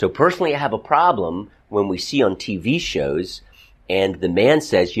 So personally, I have a problem when we see on TV shows and the man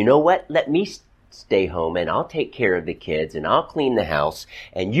says, you know what, let me stay home and I'll take care of the kids and I'll clean the house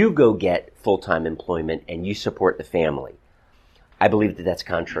and you go get full-time employment and you support the family. I believe that that's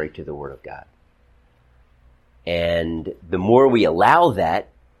contrary to the Word of God. And the more we allow that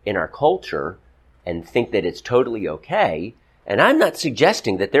in our culture and think that it's totally okay, and I'm not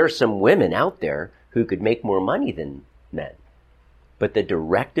suggesting that there are some women out there who could make more money than men, but the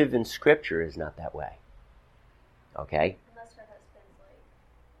directive in Scripture is not that way. Okay? Unless her husband's like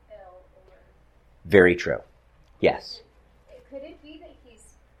ill or... Very true. Yes. Could it be that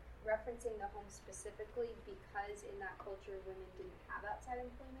he's referencing the home specifically because in that culture women didn't have outside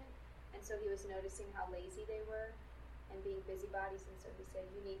employment, and so he was noticing how lazy they were and being busybodies, and so he said,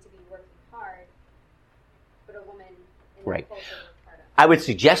 you need to be working hard, but a woman in that culture worked hard. I would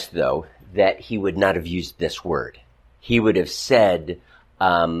suggest, though, that he would not have used this word. He would have said,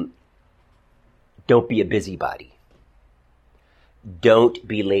 don't be a busybody. Don't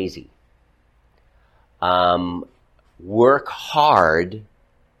be lazy. Work hard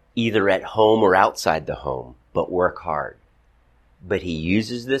either at home or outside the home, but work hard. But he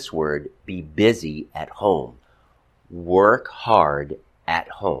uses this word, be busy at home. Work hard at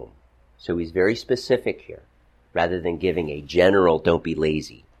home. So he's very specific here. rather than giving a general don't be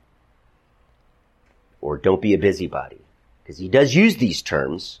lazy or don't be a busybody. Because he does use these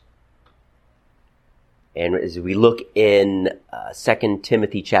terms. And as we look in 2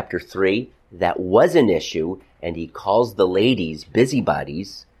 Timothy chapter 3, that was an issue, and he calls the ladies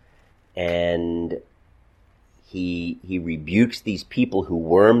busybodies, and he rebukes these people who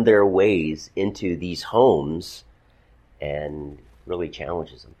worm their ways into these homes and really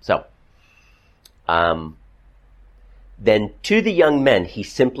challenges them. So, then to the young men, he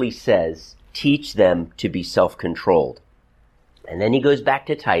simply says, teach them to be self-controlled. And then he goes back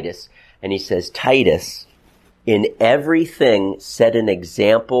to Titus, and he says, Titus, in everything set an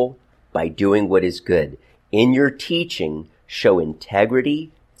example by doing what is good. In your teaching, show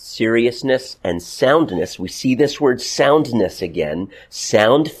integrity, seriousness, and soundness. We see this word soundness again.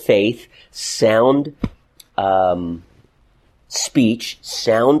 Sound faith, sound speech,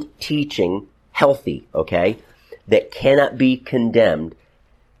 sound teaching, healthy, okay, that cannot be condemned,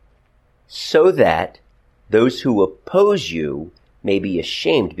 so that those who oppose you may be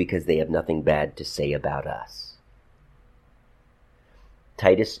ashamed because they have nothing bad to say about us.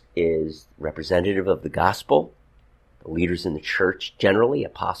 Titus is representative of the gospel, the leaders in the church generally,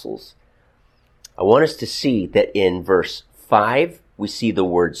 apostles. I want us to see that in verse 5, we see the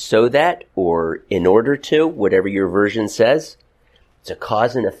word so that, or in order to, whatever your version says. It's a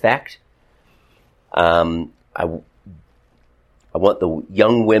cause and effect. I want the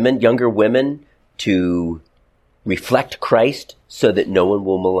younger women to reflect Christ so that no one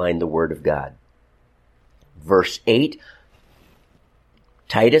will malign the word of God. Verse 8,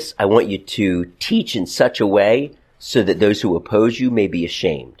 Titus, I want you to teach in such a way so that those who oppose you may be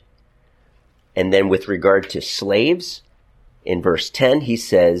ashamed. And then with regard to slaves, in verse 10, he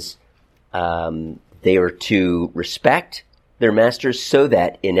says they are to respect their masters so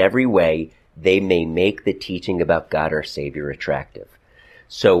that in every way they may make the teaching about God our Savior attractive.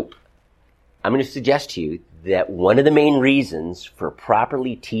 So I'm going to suggest to you that one of the main reasons for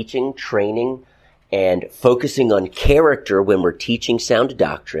properly teaching, training, and focusing on character when we're teaching sound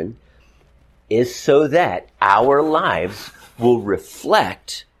doctrine is so that our lives will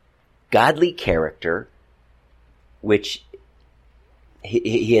reflect godly character, which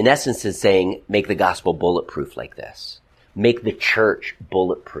he in essence is saying, make the gospel bulletproof like this. Make the church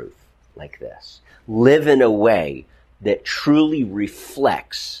bulletproof like this. Live in a way that truly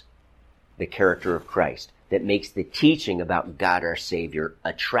reflects the character of Christ, that makes the teaching about God our Savior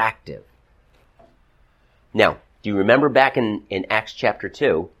attractive. Now, do you remember back in Acts chapter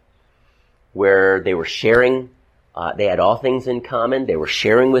 2, where they were sharing, they had all things in common, they were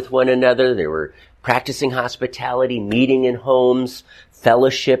sharing with one another, they were practicing hospitality, meeting in homes,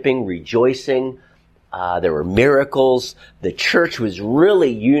 fellowshipping, rejoicing, there were miracles. The church was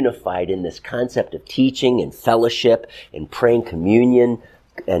really unified in this concept of teaching and fellowship and praying communion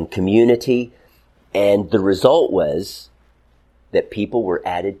and community. And the result was that people were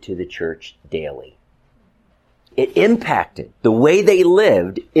added to the church daily. It impacted, the way they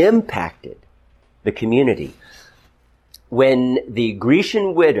lived impacted the community. When the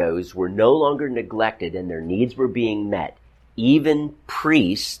Grecian widows were no longer neglected and their needs were being met, even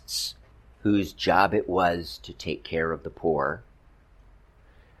priests whose job it was to take care of the poor,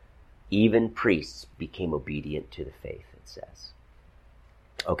 even priests became obedient to the faith, it says.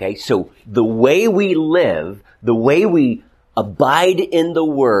 Okay, so the way we live, the way we abide in the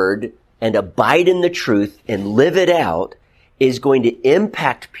Word and abide in the truth and live it out is going to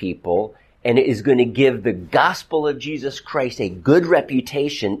impact people, and it is going to give the gospel of Jesus Christ a good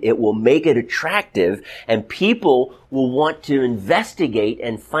reputation. It will make it attractive, and people will want to investigate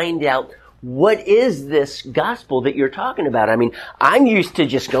and find out, what is this gospel that you're talking about? I mean, I'm used to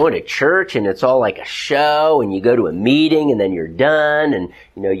just going to church and it's all like a show, and you go to a meeting and then you're done, and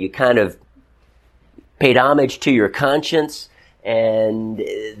you kind of paid homage to your conscience. And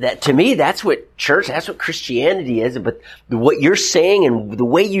that, to me, that's what church, that's what Christianity is. But what you're saying and the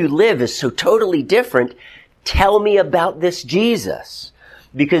way you live is so totally different. Tell me about this Jesus.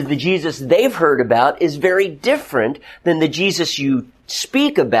 Because the Jesus they've heard about is very different than the Jesus you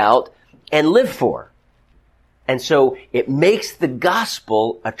speak about and live for. And so it makes the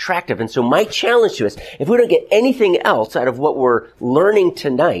gospel attractive. And so my challenge to us, if we don't get anything else out of what we're learning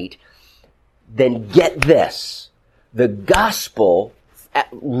tonight, then get this. The gospel,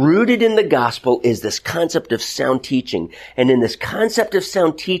 rooted in the gospel, is this concept of sound teaching. And in this concept of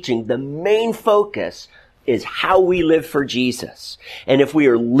sound teaching, the main focus is how we live for Jesus. And if we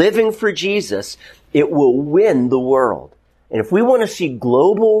are living for Jesus, it will win the world. And if we want to see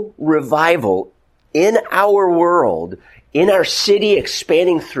global revival in our world, in our city,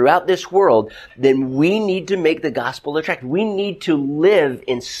 expanding throughout this world, then we need to make the gospel attractive. We need to live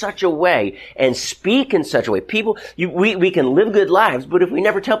in such a way and speak in such a way. We can live good lives, but if we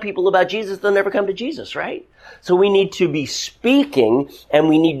never tell people about Jesus, they'll never come to Jesus, right? So we need to be speaking and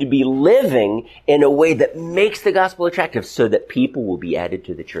we need to be living in a way that makes the gospel attractive so that people will be added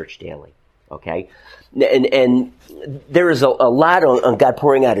to the church daily. Okay? And there is a lot on God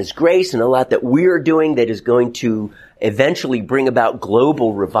pouring out His grace and a lot that we're doing that is going to eventually bring about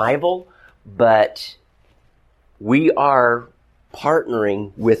global revival, but we are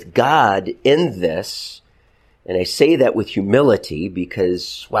partnering with God in this. And I say that with humility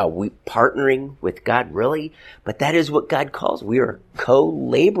because, wow, we partnering with God, really? But that is what God calls. We are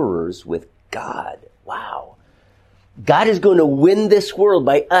co-laborers with God. Wow. God is going to win this world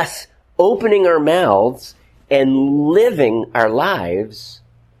by us opening our mouths and living our lives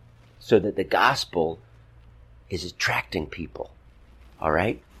so that the gospel is attracting people. All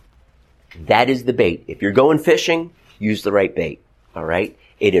right? That is the bait. If you're going fishing, use the right bait. All right?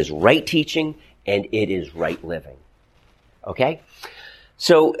 It is right teaching and it is right living. Okay?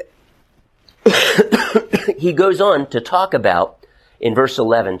 So he goes on to talk about, in verse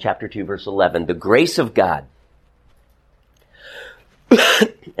 11, chapter 2, verse 11, the grace of God.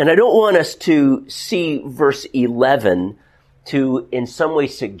 And I don't want us to see verse 11 to in some way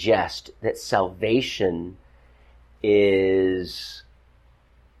suggest that salvation is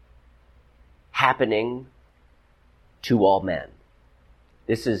happening to all men.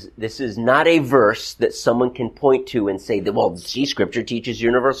 This is not a verse that someone can point to and say that, well, see, Scripture teaches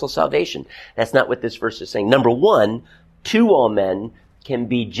universal salvation. That's not what this verse is saying. Number one, to all men can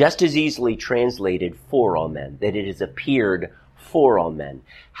be just as easily translated for all men, that it has appeared for all men.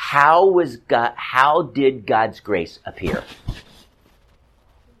 How did God's grace appear?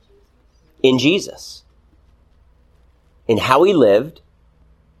 In Jesus. In how He lived,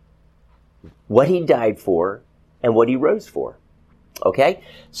 what He died for, and what He rose for. Okay?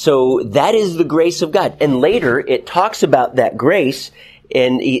 So that is the grace of God. And later it talks about that grace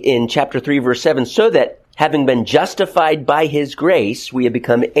in chapter 3, verse 7, so that having been justified by His grace, we have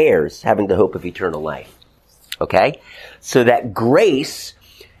become heirs, having the hope of eternal life. Okay? So that grace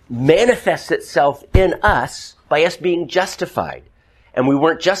manifests itself in us by us being justified. And we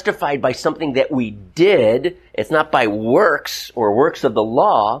weren't justified by something that we did. It's not by works or works of the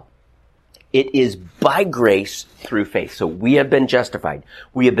law. It is by grace through faith. So we have been justified.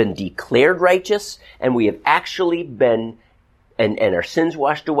 We have been declared righteous, and we have actually been, and our sins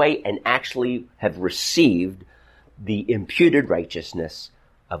washed away, and actually have received the imputed righteousness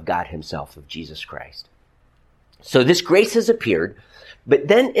of God Himself, of Jesus Christ. So this grace has appeared, but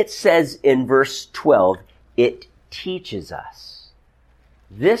then it says in verse 12, it teaches us.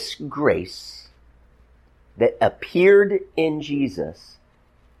 This grace that appeared in Jesus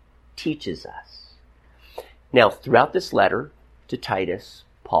teaches us. Now, throughout this letter to Titus,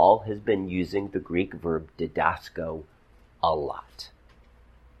 Paul has been using the Greek verb didasko a lot.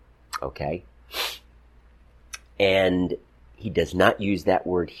 Okay? And he does not use that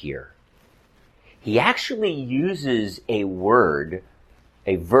word here. He actually uses a verb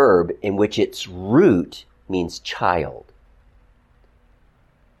in which its root means child.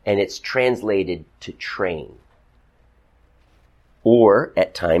 And it's translated to train. Or,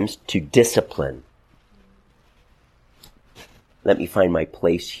 at times, to discipline. Let me find my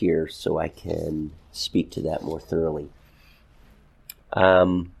place here so I can speak to that more thoroughly.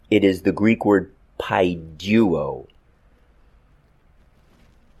 It is the Greek word paiduo.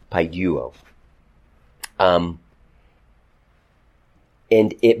 Paiduo. And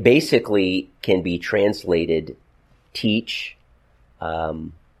it basically can be translated teach,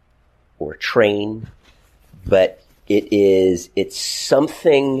 or train, but it's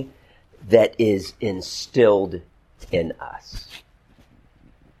something that is instilled in us.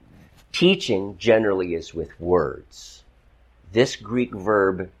 Teaching generally is with words. This Greek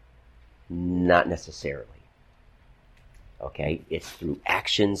verb, not necessarily. Okay? It's through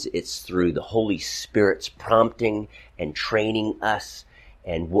actions. It's through the Holy Spirit's prompting and training us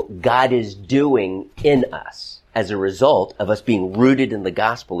and what God is doing in us as a result of us being rooted in the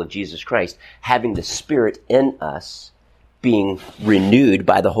gospel of Jesus Christ, having the Spirit in us, being renewed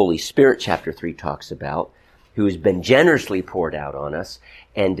by the Holy Spirit, chapter 3 talks about, who has been generously poured out on us.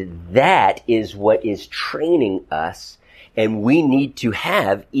 And that is what is training us. And we need to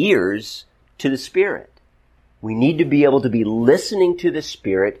have ears to the Spirit. We need to be able to be listening to the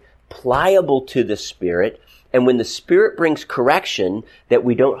Spirit, pliable to the Spirit, and when the Spirit brings correction, that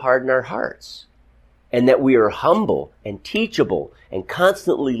we don't harden our hearts, and that we are humble and teachable and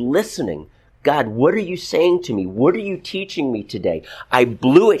constantly listening, God, what are you saying to me? What are you teaching me today? I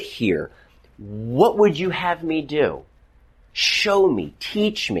blew it here. What would you have me do? Show me,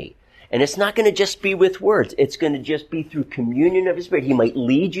 teach me. And it's not going to just be with words. It's going to just be through communion of His Spirit. He might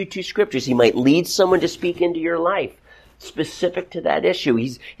lead you to scriptures. He might lead someone to speak into your life specific to that issue.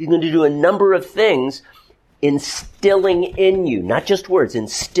 He's going to do a number of things, instilling in you, not just words,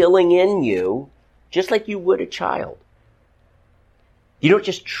 instilling in you, just like you would a child. You don't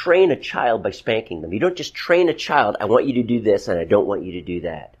just train a child by spanking them. You don't just train a child, I want you to do this and I don't want you to do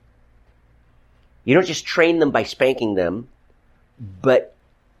that. You don't just train them by spanking them, but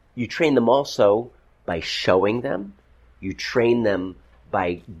you train them also by showing them. You train them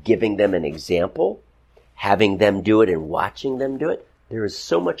by giving them an example, having them do it and watching them do it. There is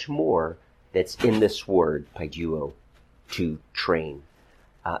so much more that's in this word, paiduo, to train,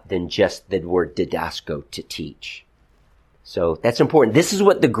 than just the word didasko, to teach. So that's important. This is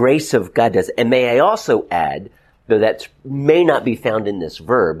what the grace of God does. And may I also add, though that may not be found in this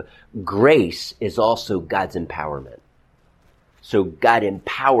verb, grace is also God's empowerment. So God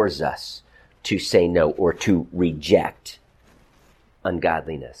empowers us to say no or to reject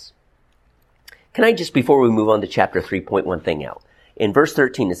ungodliness. Can I just, before we move on to chapter 3, point one thing out? In verse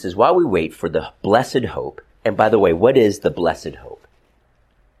 13, it says, while we wait for the blessed hope, and by the way, what is the blessed hope?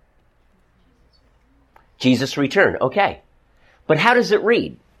 Jesus' return. Okay. But how does it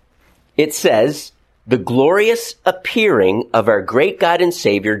read? It says, the glorious appearing of our great God and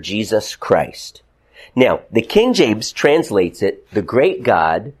Savior, Jesus Christ. Now, the King James translates it, the great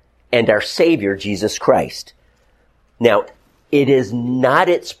God and our Savior, Jesus Christ. Now, it is not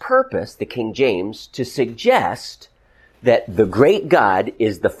its purpose, the King James, to suggest that the great God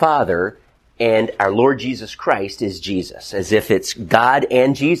is the Father and our Lord Jesus Christ is Jesus, as if it's God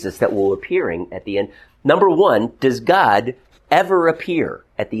and Jesus that will appearing at the end. Number one, does God ever appear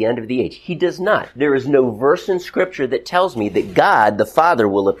at the end of the age? He does not. There is no verse in Scripture that tells me that God, the Father,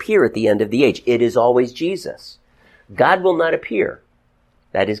 will appear at the end of the age. It is always Jesus. God will not appear.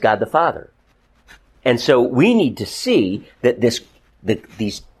 That is God the Father. And so we need to see that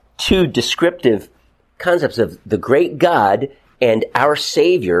these two descriptive concepts of the great God and our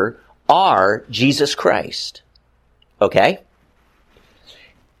Savior are Jesus Christ. Okay?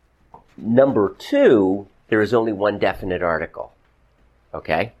 Number two, there is only one definite article.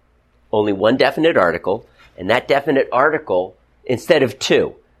 Okay? Only one definite article, and that definite article, instead of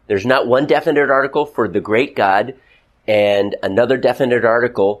two, there's not one definite article for the great God and another definite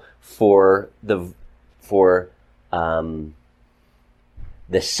article for the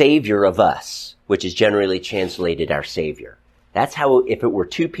Savior of us, which is generally translated our Savior. That's how, if it were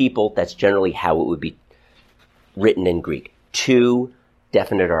two people, that's generally how it would be written in Greek. Two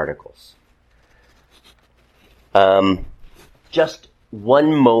definite articles. Just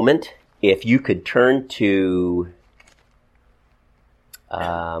one moment, if you could turn to,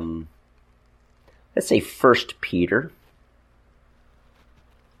 let's say 1 Peter.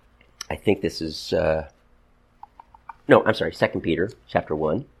 I think this is, 2 Peter, chapter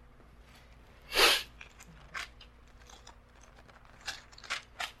 1.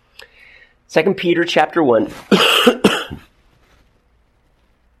 Second Peter, chapter 1.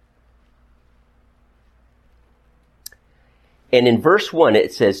 And in verse 1,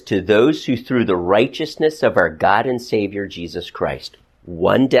 it says, to those who through the righteousness of our God and Savior, Jesus Christ.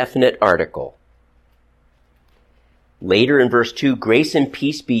 One definite article. Later in verse 2, grace and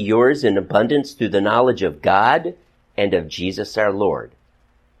peace be yours in abundance through the knowledge of God and of Jesus our Lord.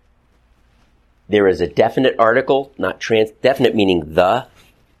 There is a definite article, not definite meaning the,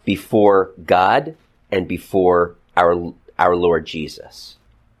 before God and before our Lord Jesus.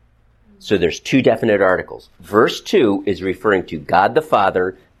 So there's two definite articles. Verse 2 is referring to God the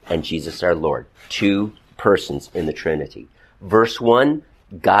Father and Jesus our Lord. Two persons in the Trinity. Verse 1,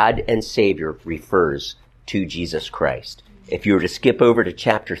 God and Savior refers to Jesus Christ. If you were to skip over to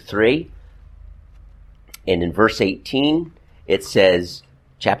chapter 3, and in verse 18, it says,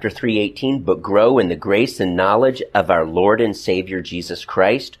 chapter 3:18, but grow in the grace and knowledge of our Lord and Savior Jesus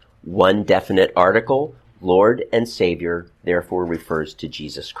Christ. One definite article, Lord and Savior, therefore refers to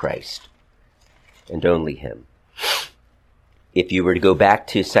Jesus Christ. And only Him. If you were to go back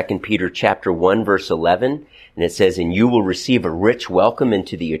to 2 Peter chapter 1, verse 11, and it says, and you will receive a rich welcome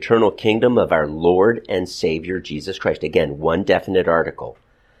into the eternal kingdom of our Lord and Savior Jesus Christ. Again, one definite article.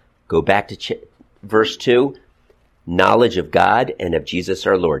 Go back to verse 2, knowledge of God and of Jesus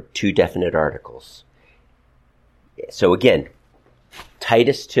our Lord. Two definite articles. So again,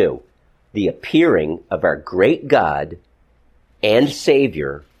 Titus 2, the appearing of our great God and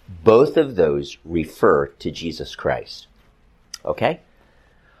Savior, both of those refer to Jesus Christ. Okay?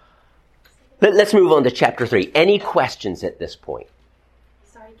 Let's move on to chapter 3. Any questions at this point?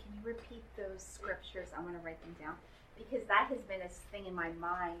 Sorry, can you repeat those scriptures? I'm going to write them down. Because that has been a thing in my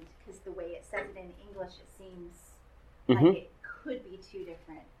mind, because the way it says it in English, it seems like it could be two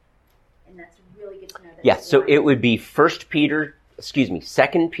different. And that's really good to know. That So it would be 2 Peter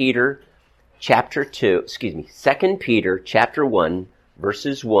chapter 1,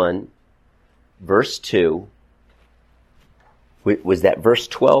 verses 1, verse 2. Was that verse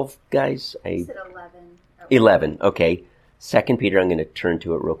 12, guys? I said 11. 11, okay. 2 Peter, I'm going to turn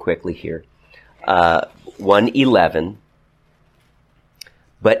to it real quickly here. 1:11.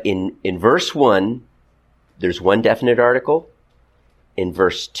 But in verse 1, there's one definite article. In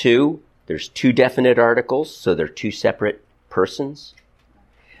verse 2, there's two definite articles, so they're two separate persons.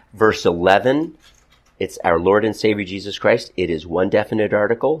 Verse 11, it's our Lord and Savior Jesus Christ. It is one definite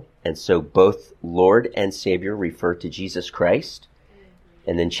article, and so both Lord and Savior refer to Jesus Christ.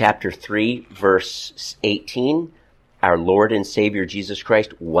 And then chapter 3, verse 18, our Lord and Savior Jesus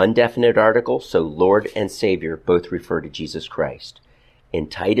Christ, one definite article, so Lord and Savior both refer to Jesus Christ. In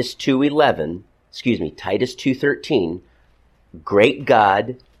Titus 2:13, great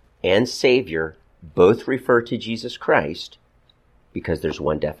God and Savior both refer to Jesus Christ because there's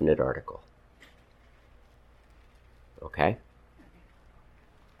one definite article. Okay?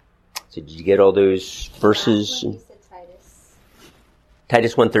 So did you get all those verses? You said Titus.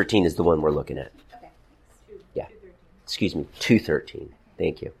 Titus 1:13 is the one we're looking at. Okay. Yeah. 2:13.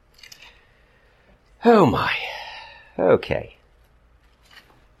 Thank you. Oh my. Okay.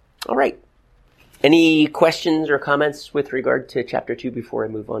 All right. Any questions or comments with regard to chapter 2 before I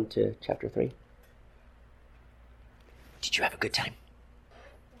move on to chapter 3? Did you have a good time?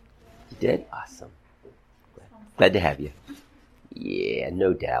 You did? Awesome. Glad to have you. Yeah,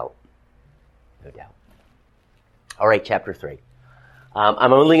 no doubt. No doubt. All right, chapter 3.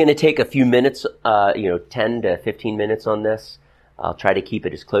 I'm only going to take a few minutes, 10 to 15 minutes on this. I'll try to keep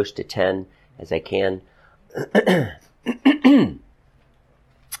it as close to 10 as I can.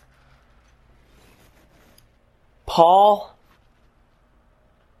 Paul,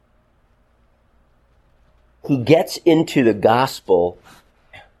 he gets into the gospel.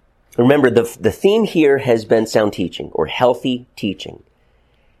 Remember, the theme here has been sound teaching or healthy teaching.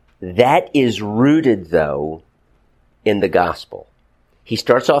 That is rooted, though, in the gospel. He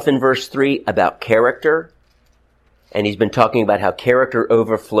starts off in verse 3 about character, and he's been talking about how character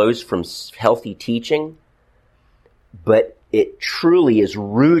overflows from healthy teaching, but it truly is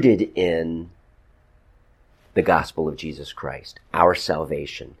rooted in the gospel of Jesus Christ, our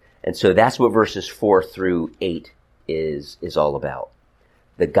salvation. And so that's what verses 4 through 8 is all about.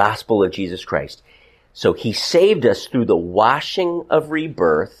 The gospel of Jesus Christ. So he saved us through the washing of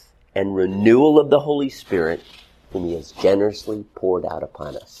rebirth and renewal of the Holy Spirit, whom he has generously poured out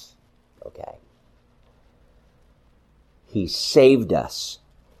upon us. Okay. He saved us.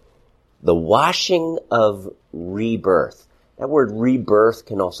 The washing of rebirth. That word rebirth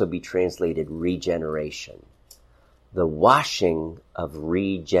can also be translated regeneration. The washing of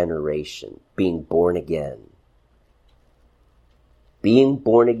regeneration, being born again. Being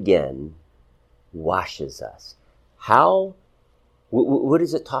born again washes us. How? What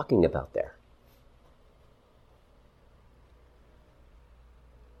is it talking about there?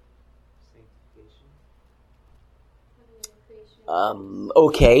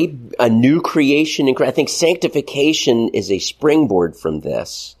 Okay, a new creation. I think sanctification is a springboard from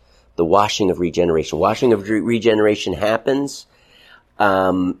this. The washing of regeneration. Washing of regeneration happens.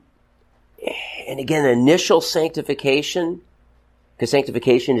 And again, initial sanctification, because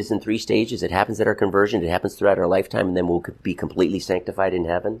sanctification is in 3 stages. It happens at our conversion. It happens throughout our lifetime, and then we'll be completely sanctified in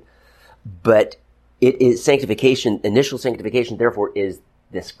heaven. But it is sanctification, initial sanctification, therefore, is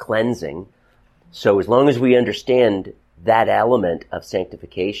this cleansing. So as long as we understand that element of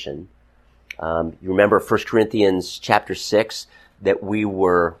sanctification, you remember 1 Corinthians chapter 6, that we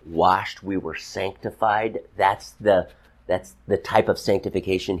were washed, we were sanctified. That's the type of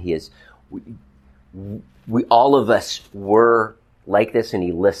sanctification he is. We all of us were like this, and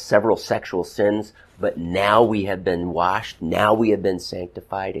he lists several sexual sins, but now we have been washed, now we have been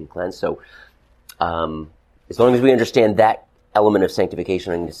sanctified and cleansed. So as long as we understand that element of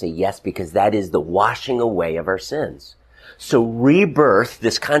sanctification, I'm going to say yes, because that is the washing away of our sins. So rebirth,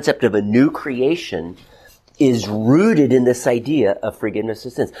 this concept of a new creation, is rooted in this idea of forgiveness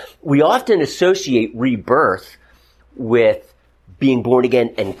of sins. We often associate rebirth with being born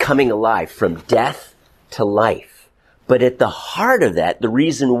again and coming alive from death to life. But at the heart of that, the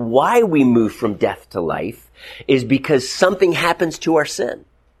reason why we move from death to life is because something happens to our sin.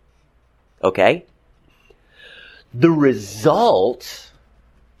 Okay? The result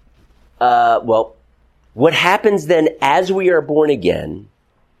what happens then as we are born again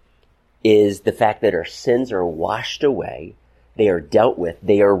is the fact that our sins are washed away. They are dealt with.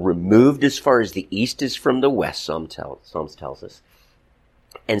 They are removed as far as the east is from the west, Psalms tells us.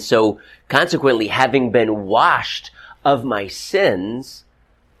 And so, consequently, having been washed of my sins,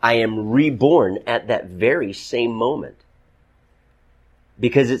 I am reborn at that very same moment.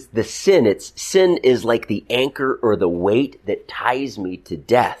 Because it's the sin. Sin is like the anchor or the weight that ties me to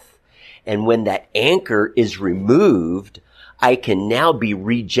death. And when that anchor is removed, I can now be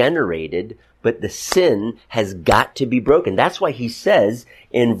regenerated, but the sin has got to be broken. That's why he says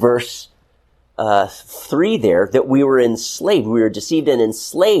in verse 3 there that we were enslaved. We were deceived and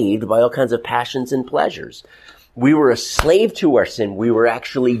enslaved by all kinds of passions and pleasures. We were a slave to our sin. We were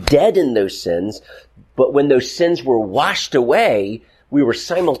actually dead in those sins. But when those sins were washed away, we were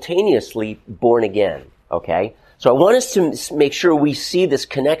simultaneously born again. Okay? So I want us to make sure we see this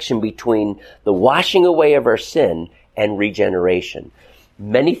connection between the washing away of our sin and regeneration.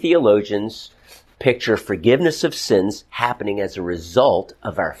 Many theologians picture forgiveness of sins happening as a result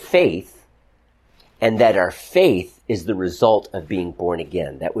of our faith, and that our faith is the result of being born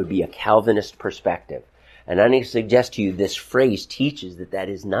again. That would be a Calvinist perspective. And I'm going to suggest to you this phrase teaches that that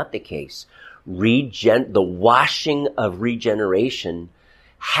is not the case. The washing of regeneration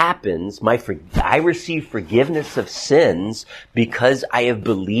happens. I receive forgiveness of sins because I have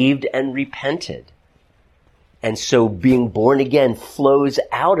believed and repented. And so being born again flows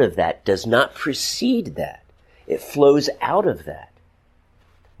out of that, does not precede that. It flows out of that.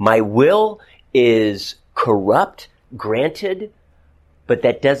 My will is corrupt, granted, but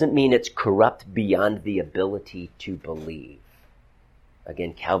that doesn't mean it's corrupt beyond the ability to believe.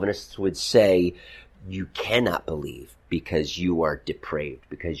 Again, Calvinists would say you cannot believe because you are depraved,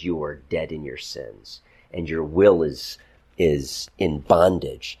 because you are dead in your sins, and your will is in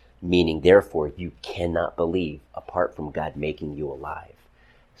bondage, meaning therefore you cannot believe apart from God making you alive.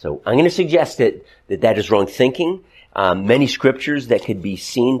 So I'm going to suggest that is wrong thinking. Many scriptures that could be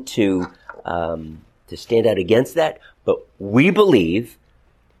seen to stand out against that, but we believe,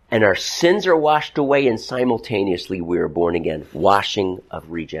 and our sins are washed away, and simultaneously we are born again. Washing of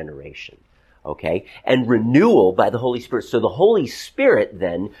regeneration. Okay? And renewal by the Holy Spirit. So the Holy Spirit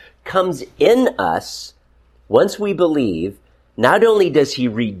then comes in us once we believe. Not only does he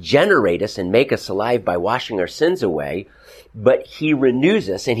regenerate us and make us alive by washing our sins away, but he renews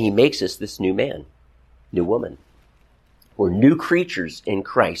us and he makes us this new man, new woman. We're new creatures in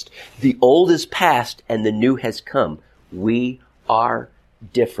Christ. The old is past and the new has come. We are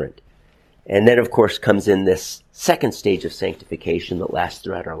different. And then, of course, comes in this second stage of sanctification that lasts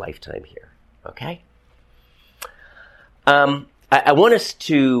throughout our lifetime here. Okay? I want us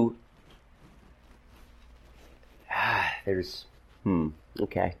to...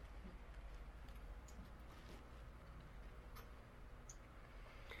 Okay.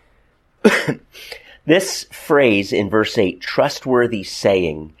 This phrase in verse 8, trustworthy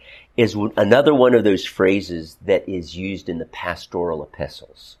saying, is another one of those phrases that is used in the pastoral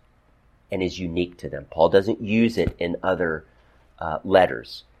epistles and is unique to them. Paul doesn't use it in other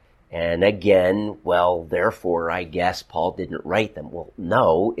letters. And again, well, therefore, I guess Paul didn't write them. Well,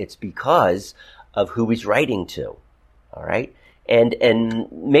 no, it's because of who he's writing to. All right? And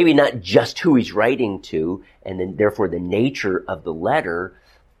maybe not just who he's writing to, and then therefore the nature of the letter,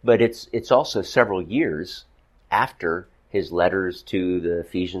 but it's also several years after his letters to the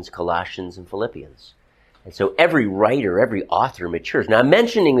Ephesians, Colossians, and Philippians. And so every writer, every author matures. Now I'm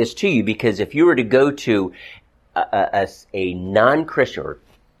mentioning this to you because if you were to go to a non-Christian, or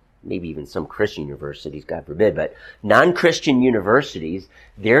maybe even some Christian universities, God forbid, but non-Christian universities,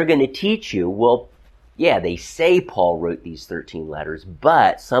 they're going to teach you, well, yeah, they say Paul wrote these 13 letters,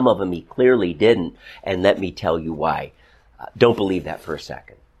 but some of them he clearly didn't, and let me tell you why. Don't believe that for a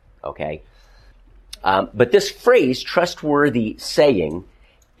second, okay? But this phrase, trustworthy saying,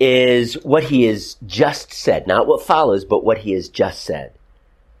 is what he has just said. Not what follows, but what he has just said.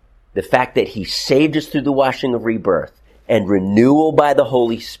 The fact that he saved us through the washing of rebirth and renewal by the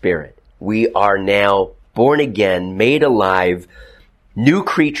Holy Spirit. We are now born again, made alive, new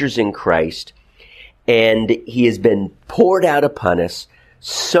creatures in Christ, and he has been poured out upon us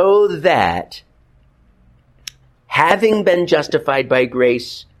so that, having been justified by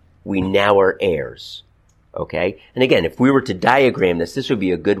grace, we now are heirs. Okay? And again, if we were to diagram this would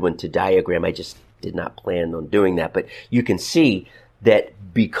be a good one to diagram. I just did not plan on doing that. But you can see that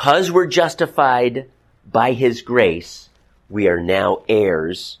because we're justified by his grace, we are now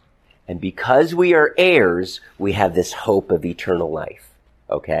heirs. And because we are heirs, we have this hope of eternal life.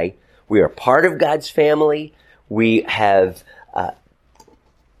 Okay? We are part of God's family. We have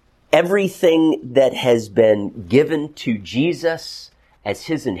everything that has been given to Jesus as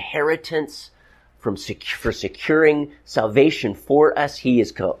his inheritance for securing salvation for us. He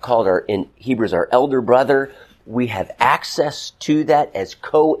is called in Hebrews our elder brother. We have access to that as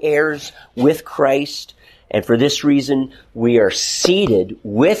co-heirs with Christ. And for this reason, we are seated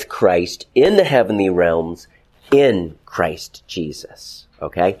with Christ in the heavenly realms in Christ Jesus.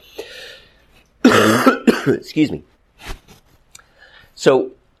 Okay? Excuse me.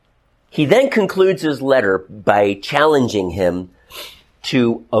 So he then concludes his letter by challenging him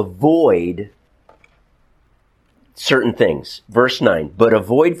to avoid certain things. Verse 9, but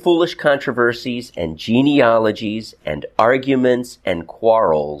avoid foolish controversies and genealogies and arguments and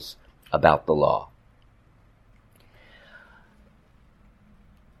quarrels about the law.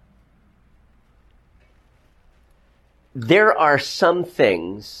 There are some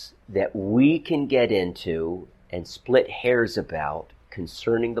things that we can get into and split hairs about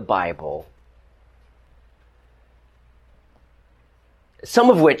concerning the Bible, some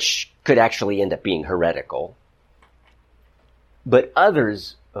of which could actually end up being heretical, but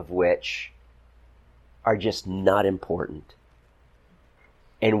others of which are just not important.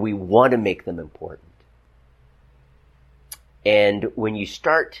 And we want to make them important. And when you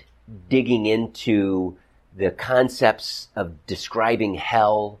start digging into the concepts of describing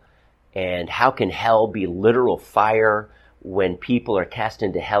hell and how can hell be literal fire, when people are cast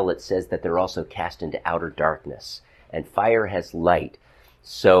into hell, it says that they're also cast into outer darkness. And fire has light.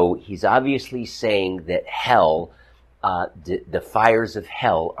 So he's obviously saying that hell, the fires of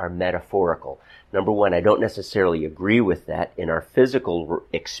hell are metaphorical. Number one, I don't necessarily agree with that. In our physical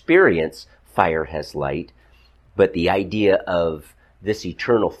experience, fire has light. But the idea of this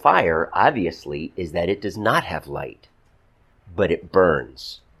eternal fire, obviously, is that it does not have light, but it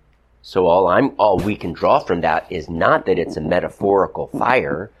burns. So all we can draw from that is not that it's a metaphorical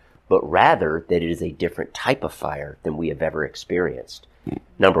fire, but rather that it is a different type of fire than we have ever experienced.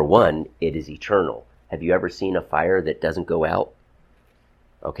 Number one, it is eternal. Have you ever seen a fire that doesn't go out?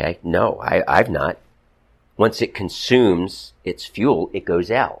 Okay, no, I've not. Once it consumes its fuel, it goes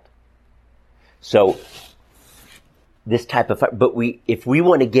out. So this type of fire, but if we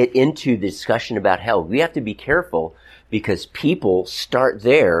want to get into the discussion about hell, we have to be careful, because people start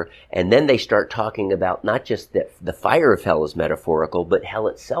there and then they start talking about not just that the fire of hell is metaphorical, but hell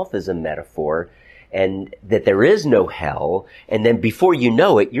itself is a metaphor, and that there is no hell. And then before you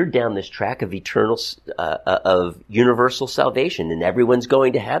know it, you're down this track of of universal salvation, and everyone's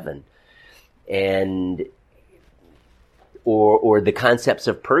going to heaven. And, or the concepts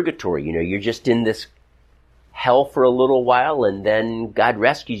of purgatory, you're just in this hell for a little while and then God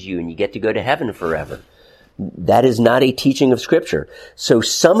rescues you and you get to go to heaven forever. That is not a teaching of Scripture. So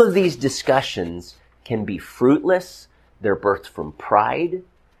some of these discussions can be fruitless. They're birthed from pride.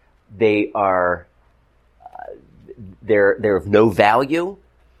 They are, they're of no value.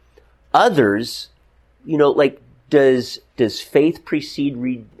 Others, like, does faith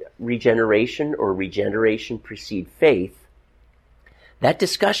precede regeneration, or regeneration precede faith? That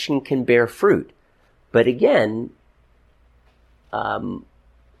discussion can bear fruit. But again,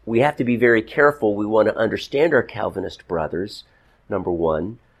 we have to be very careful. We want to understand our Calvinist brothers, number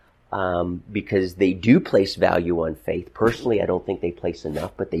one, because they do place value on faith. Personally, I don't think they place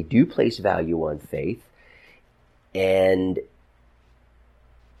enough, but they do place value on faith. And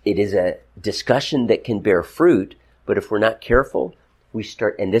it is a discussion that can bear fruit, but if we're not careful, we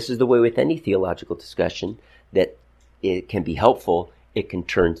start, and this is the way with any theological discussion, that it can be helpful, it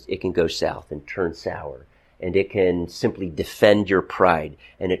can go south and turn sour. And it can simply defend your pride,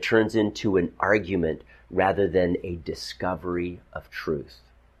 and it turns into an argument rather than a discovery of truth.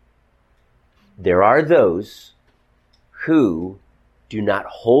 There are those who do not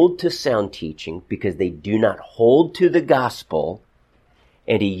hold to sound teaching because they do not hold to the gospel,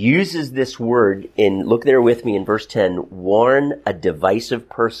 and he uses this word look there with me in verse 10, warn a divisive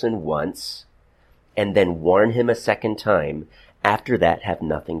person once, and then warn him a second time. After that, have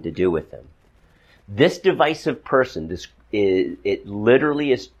nothing to do with him. This divisive person, it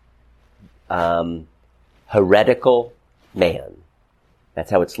literally is heretical man. That's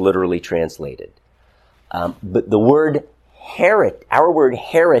how it's literally translated. But the word our word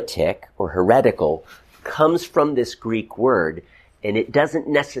heretic or heretical comes from this Greek word, and it doesn't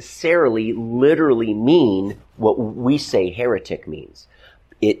necessarily literally mean what we say heretic means.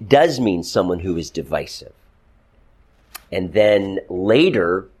 It does mean someone who is divisive. And then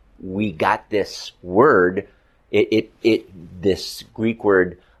later, we got this word, this Greek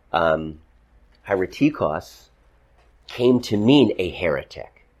word, heretikos, came to mean a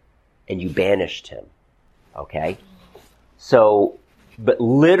heretic, and you banished him. Okay? So, But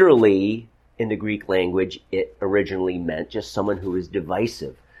literally, in the Greek language, it originally meant just someone who was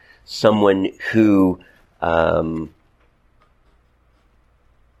divisive, someone who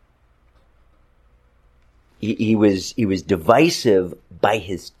he was divisive by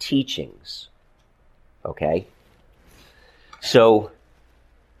his teachings. Okay, so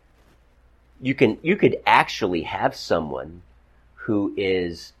you could actually have someone who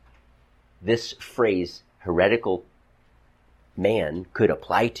is, this phrase heretical man could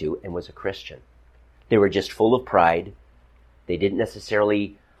apply to, and was a Christian. They were just full of pride. They didn't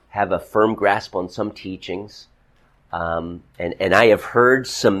necessarily have a firm grasp on some teachings. And I have heard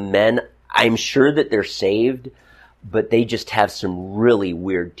some men, I'm sure that they're saved, but they just have some really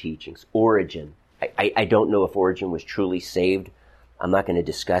weird teachings. Origen. I don't know if Origen was truly saved. I'm not going to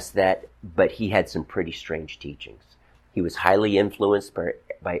discuss that, but he had some pretty strange teachings. He was highly influenced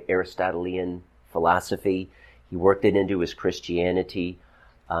by Aristotelian philosophy. He worked it into his Christianity.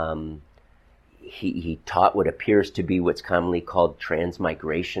 He taught what appears to be what's commonly called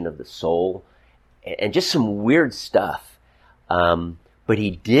transmigration of the soul, and just some weird stuff. But he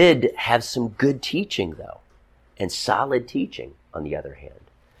did have some good teaching, though, and solid teaching, on the other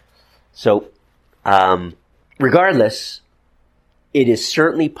hand. So, regardless, it is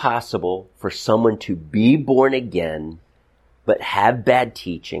certainly possible for someone to be born again, but have bad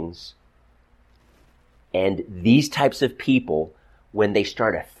teachings. And these types of people, when they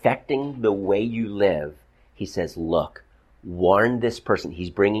start affecting the way you live, he says, look, warn this person. He's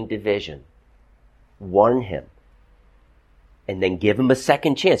bringing division. Warn him. And then give him a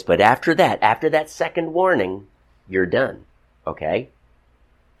second chance. But after that second warning, you're done. Okay?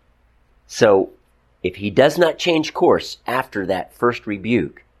 So, if he does not change course after that first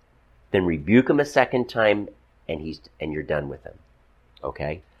rebuke, then rebuke him a second time, and you're done with him.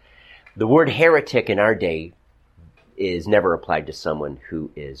 Okay? The word heretic in our day is never applied to someone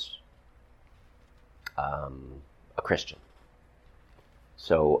who is a Christian.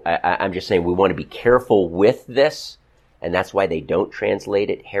 So I'm just saying we want to be careful with this, and that's why they don't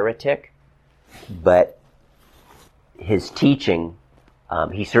translate it heretic. But his teaching,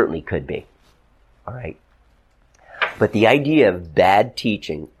 he certainly could be. All right. But the idea of bad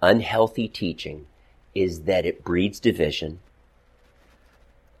teaching, unhealthy teaching, is that it breeds division.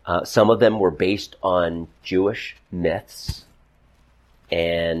 Some of them were based on Jewish myths,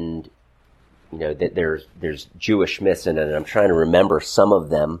 and that there's Jewish myths in it. And I'm trying to remember some of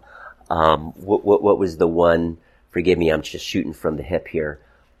them. What was the one? Forgive me, I'm just shooting from the hip here.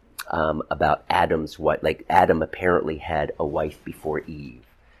 About Adam's wife. Like Adam apparently had a wife before Eve,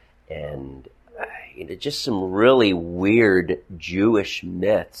 and just some really weird Jewish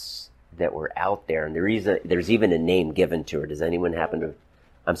myths that were out there. And there's even a name given to her. Does anyone happen to?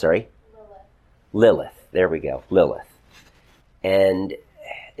 I'm sorry? Lilith. There we go. Lilith. And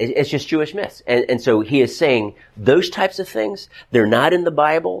it's just Jewish myths. And so he is saying those types of things, they're not in the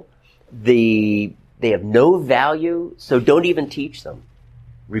Bible. They have no value, so don't even teach them.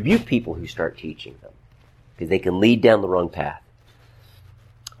 Rebuke people who start teaching them, because they can lead down the wrong path.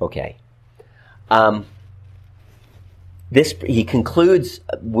 Okay. He concludes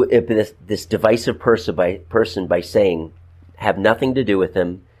this divisive person by saying, have nothing to do with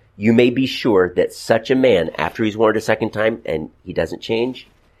him. You may be sure that such a man, after he's warned a second time and he doesn't change,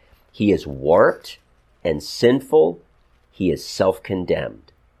 he is warped and sinful. He is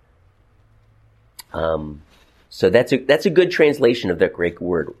self-condemned. So that's a good translation of that Greek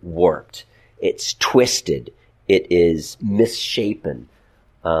word, warped. It's twisted. It is misshapen,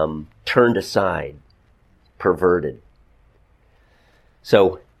 turned aside, perverted.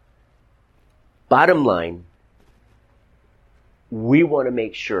 So, bottom line, we want to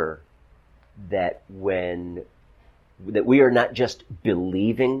make sure that that we are not just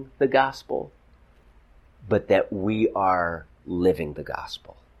believing the gospel, but that we are living the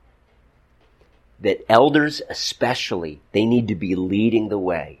gospel. That elders especially, they need to be leading the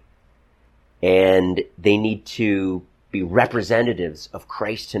way, and they need to be representatives of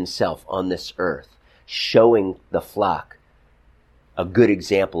Christ himself on this earth, showing the flock a good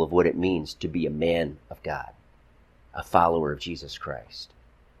example of what it means to be a man of God, a follower of Jesus Christ.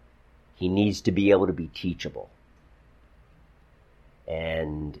 He needs to be able to be teachable.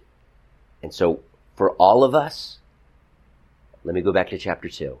 And so for all of us, let me go back to chapter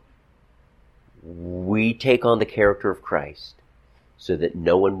 2. We take on the character of Christ so that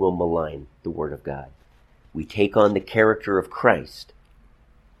no one will malign the Word of God. We take on the character of Christ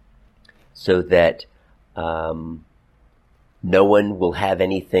so that no one will have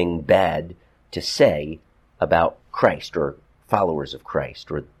anything bad to say about Christ or followers of Christ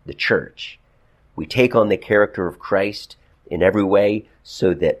or the church. We take on the character of Christ in every way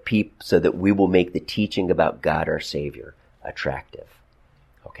so that we will make the teaching about God our Savior attractive.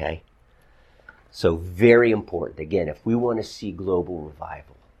 Okay? So very important. Again, if we want to see global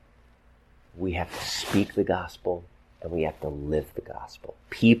revival, we have to speak the gospel and we have to live the gospel.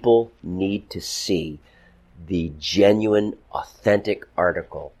 People need to see the genuine, authentic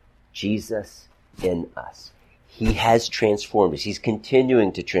article, Jesus in us. He has transformed us. He's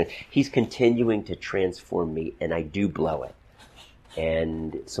continuing to transform me, and I do blow it.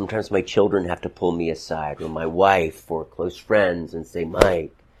 And sometimes my children have to pull me aside, or my wife, or close friends, and say,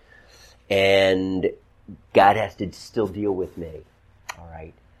 Mike. And God has to still deal with me. All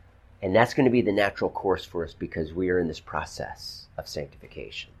right? And that's going to be the natural course for us because we are in this process of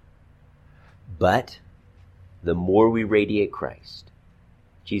sanctification. But the more we radiate Christ,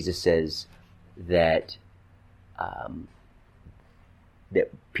 Jesus says that that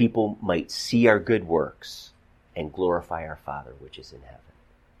people might see our good works and glorify our Father which is in heaven.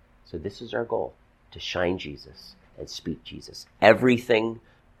 So this is our goal, to shine Jesus and speak Jesus. Everything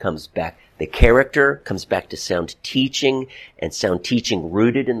comes back. The character comes back to sound teaching, and sound teaching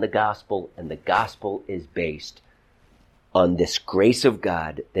rooted in the gospel, and the gospel is based on this grace of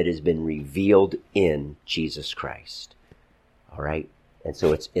God that has been revealed in Jesus Christ. All right? And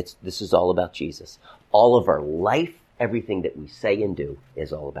so this is all about Jesus. All of our life, everything that we say and do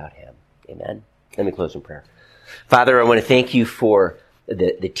is all about him. Amen? Let me close in prayer. Father, I want to thank you for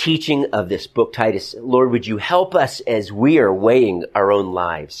the teaching of this book, Titus. Lord, would you help us as we are weighing our own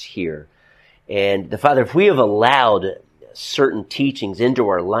lives here? And Father, if we have allowed certain teachings into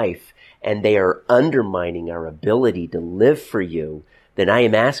our life and they are undermining our ability to live for you, then I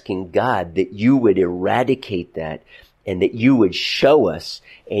am asking God that you would eradicate that and that you would show us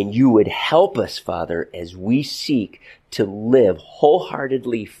and you would help us, Father, as we seek to live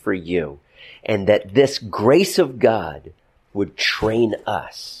wholeheartedly for you, and that this grace of God would train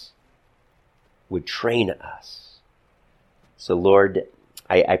us. So, Lord,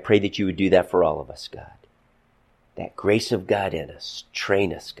 I pray that you would do that for all of us, God. That grace of God in us,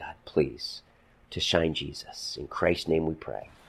 train us, God, please, to shine Jesus. In Christ's name we pray.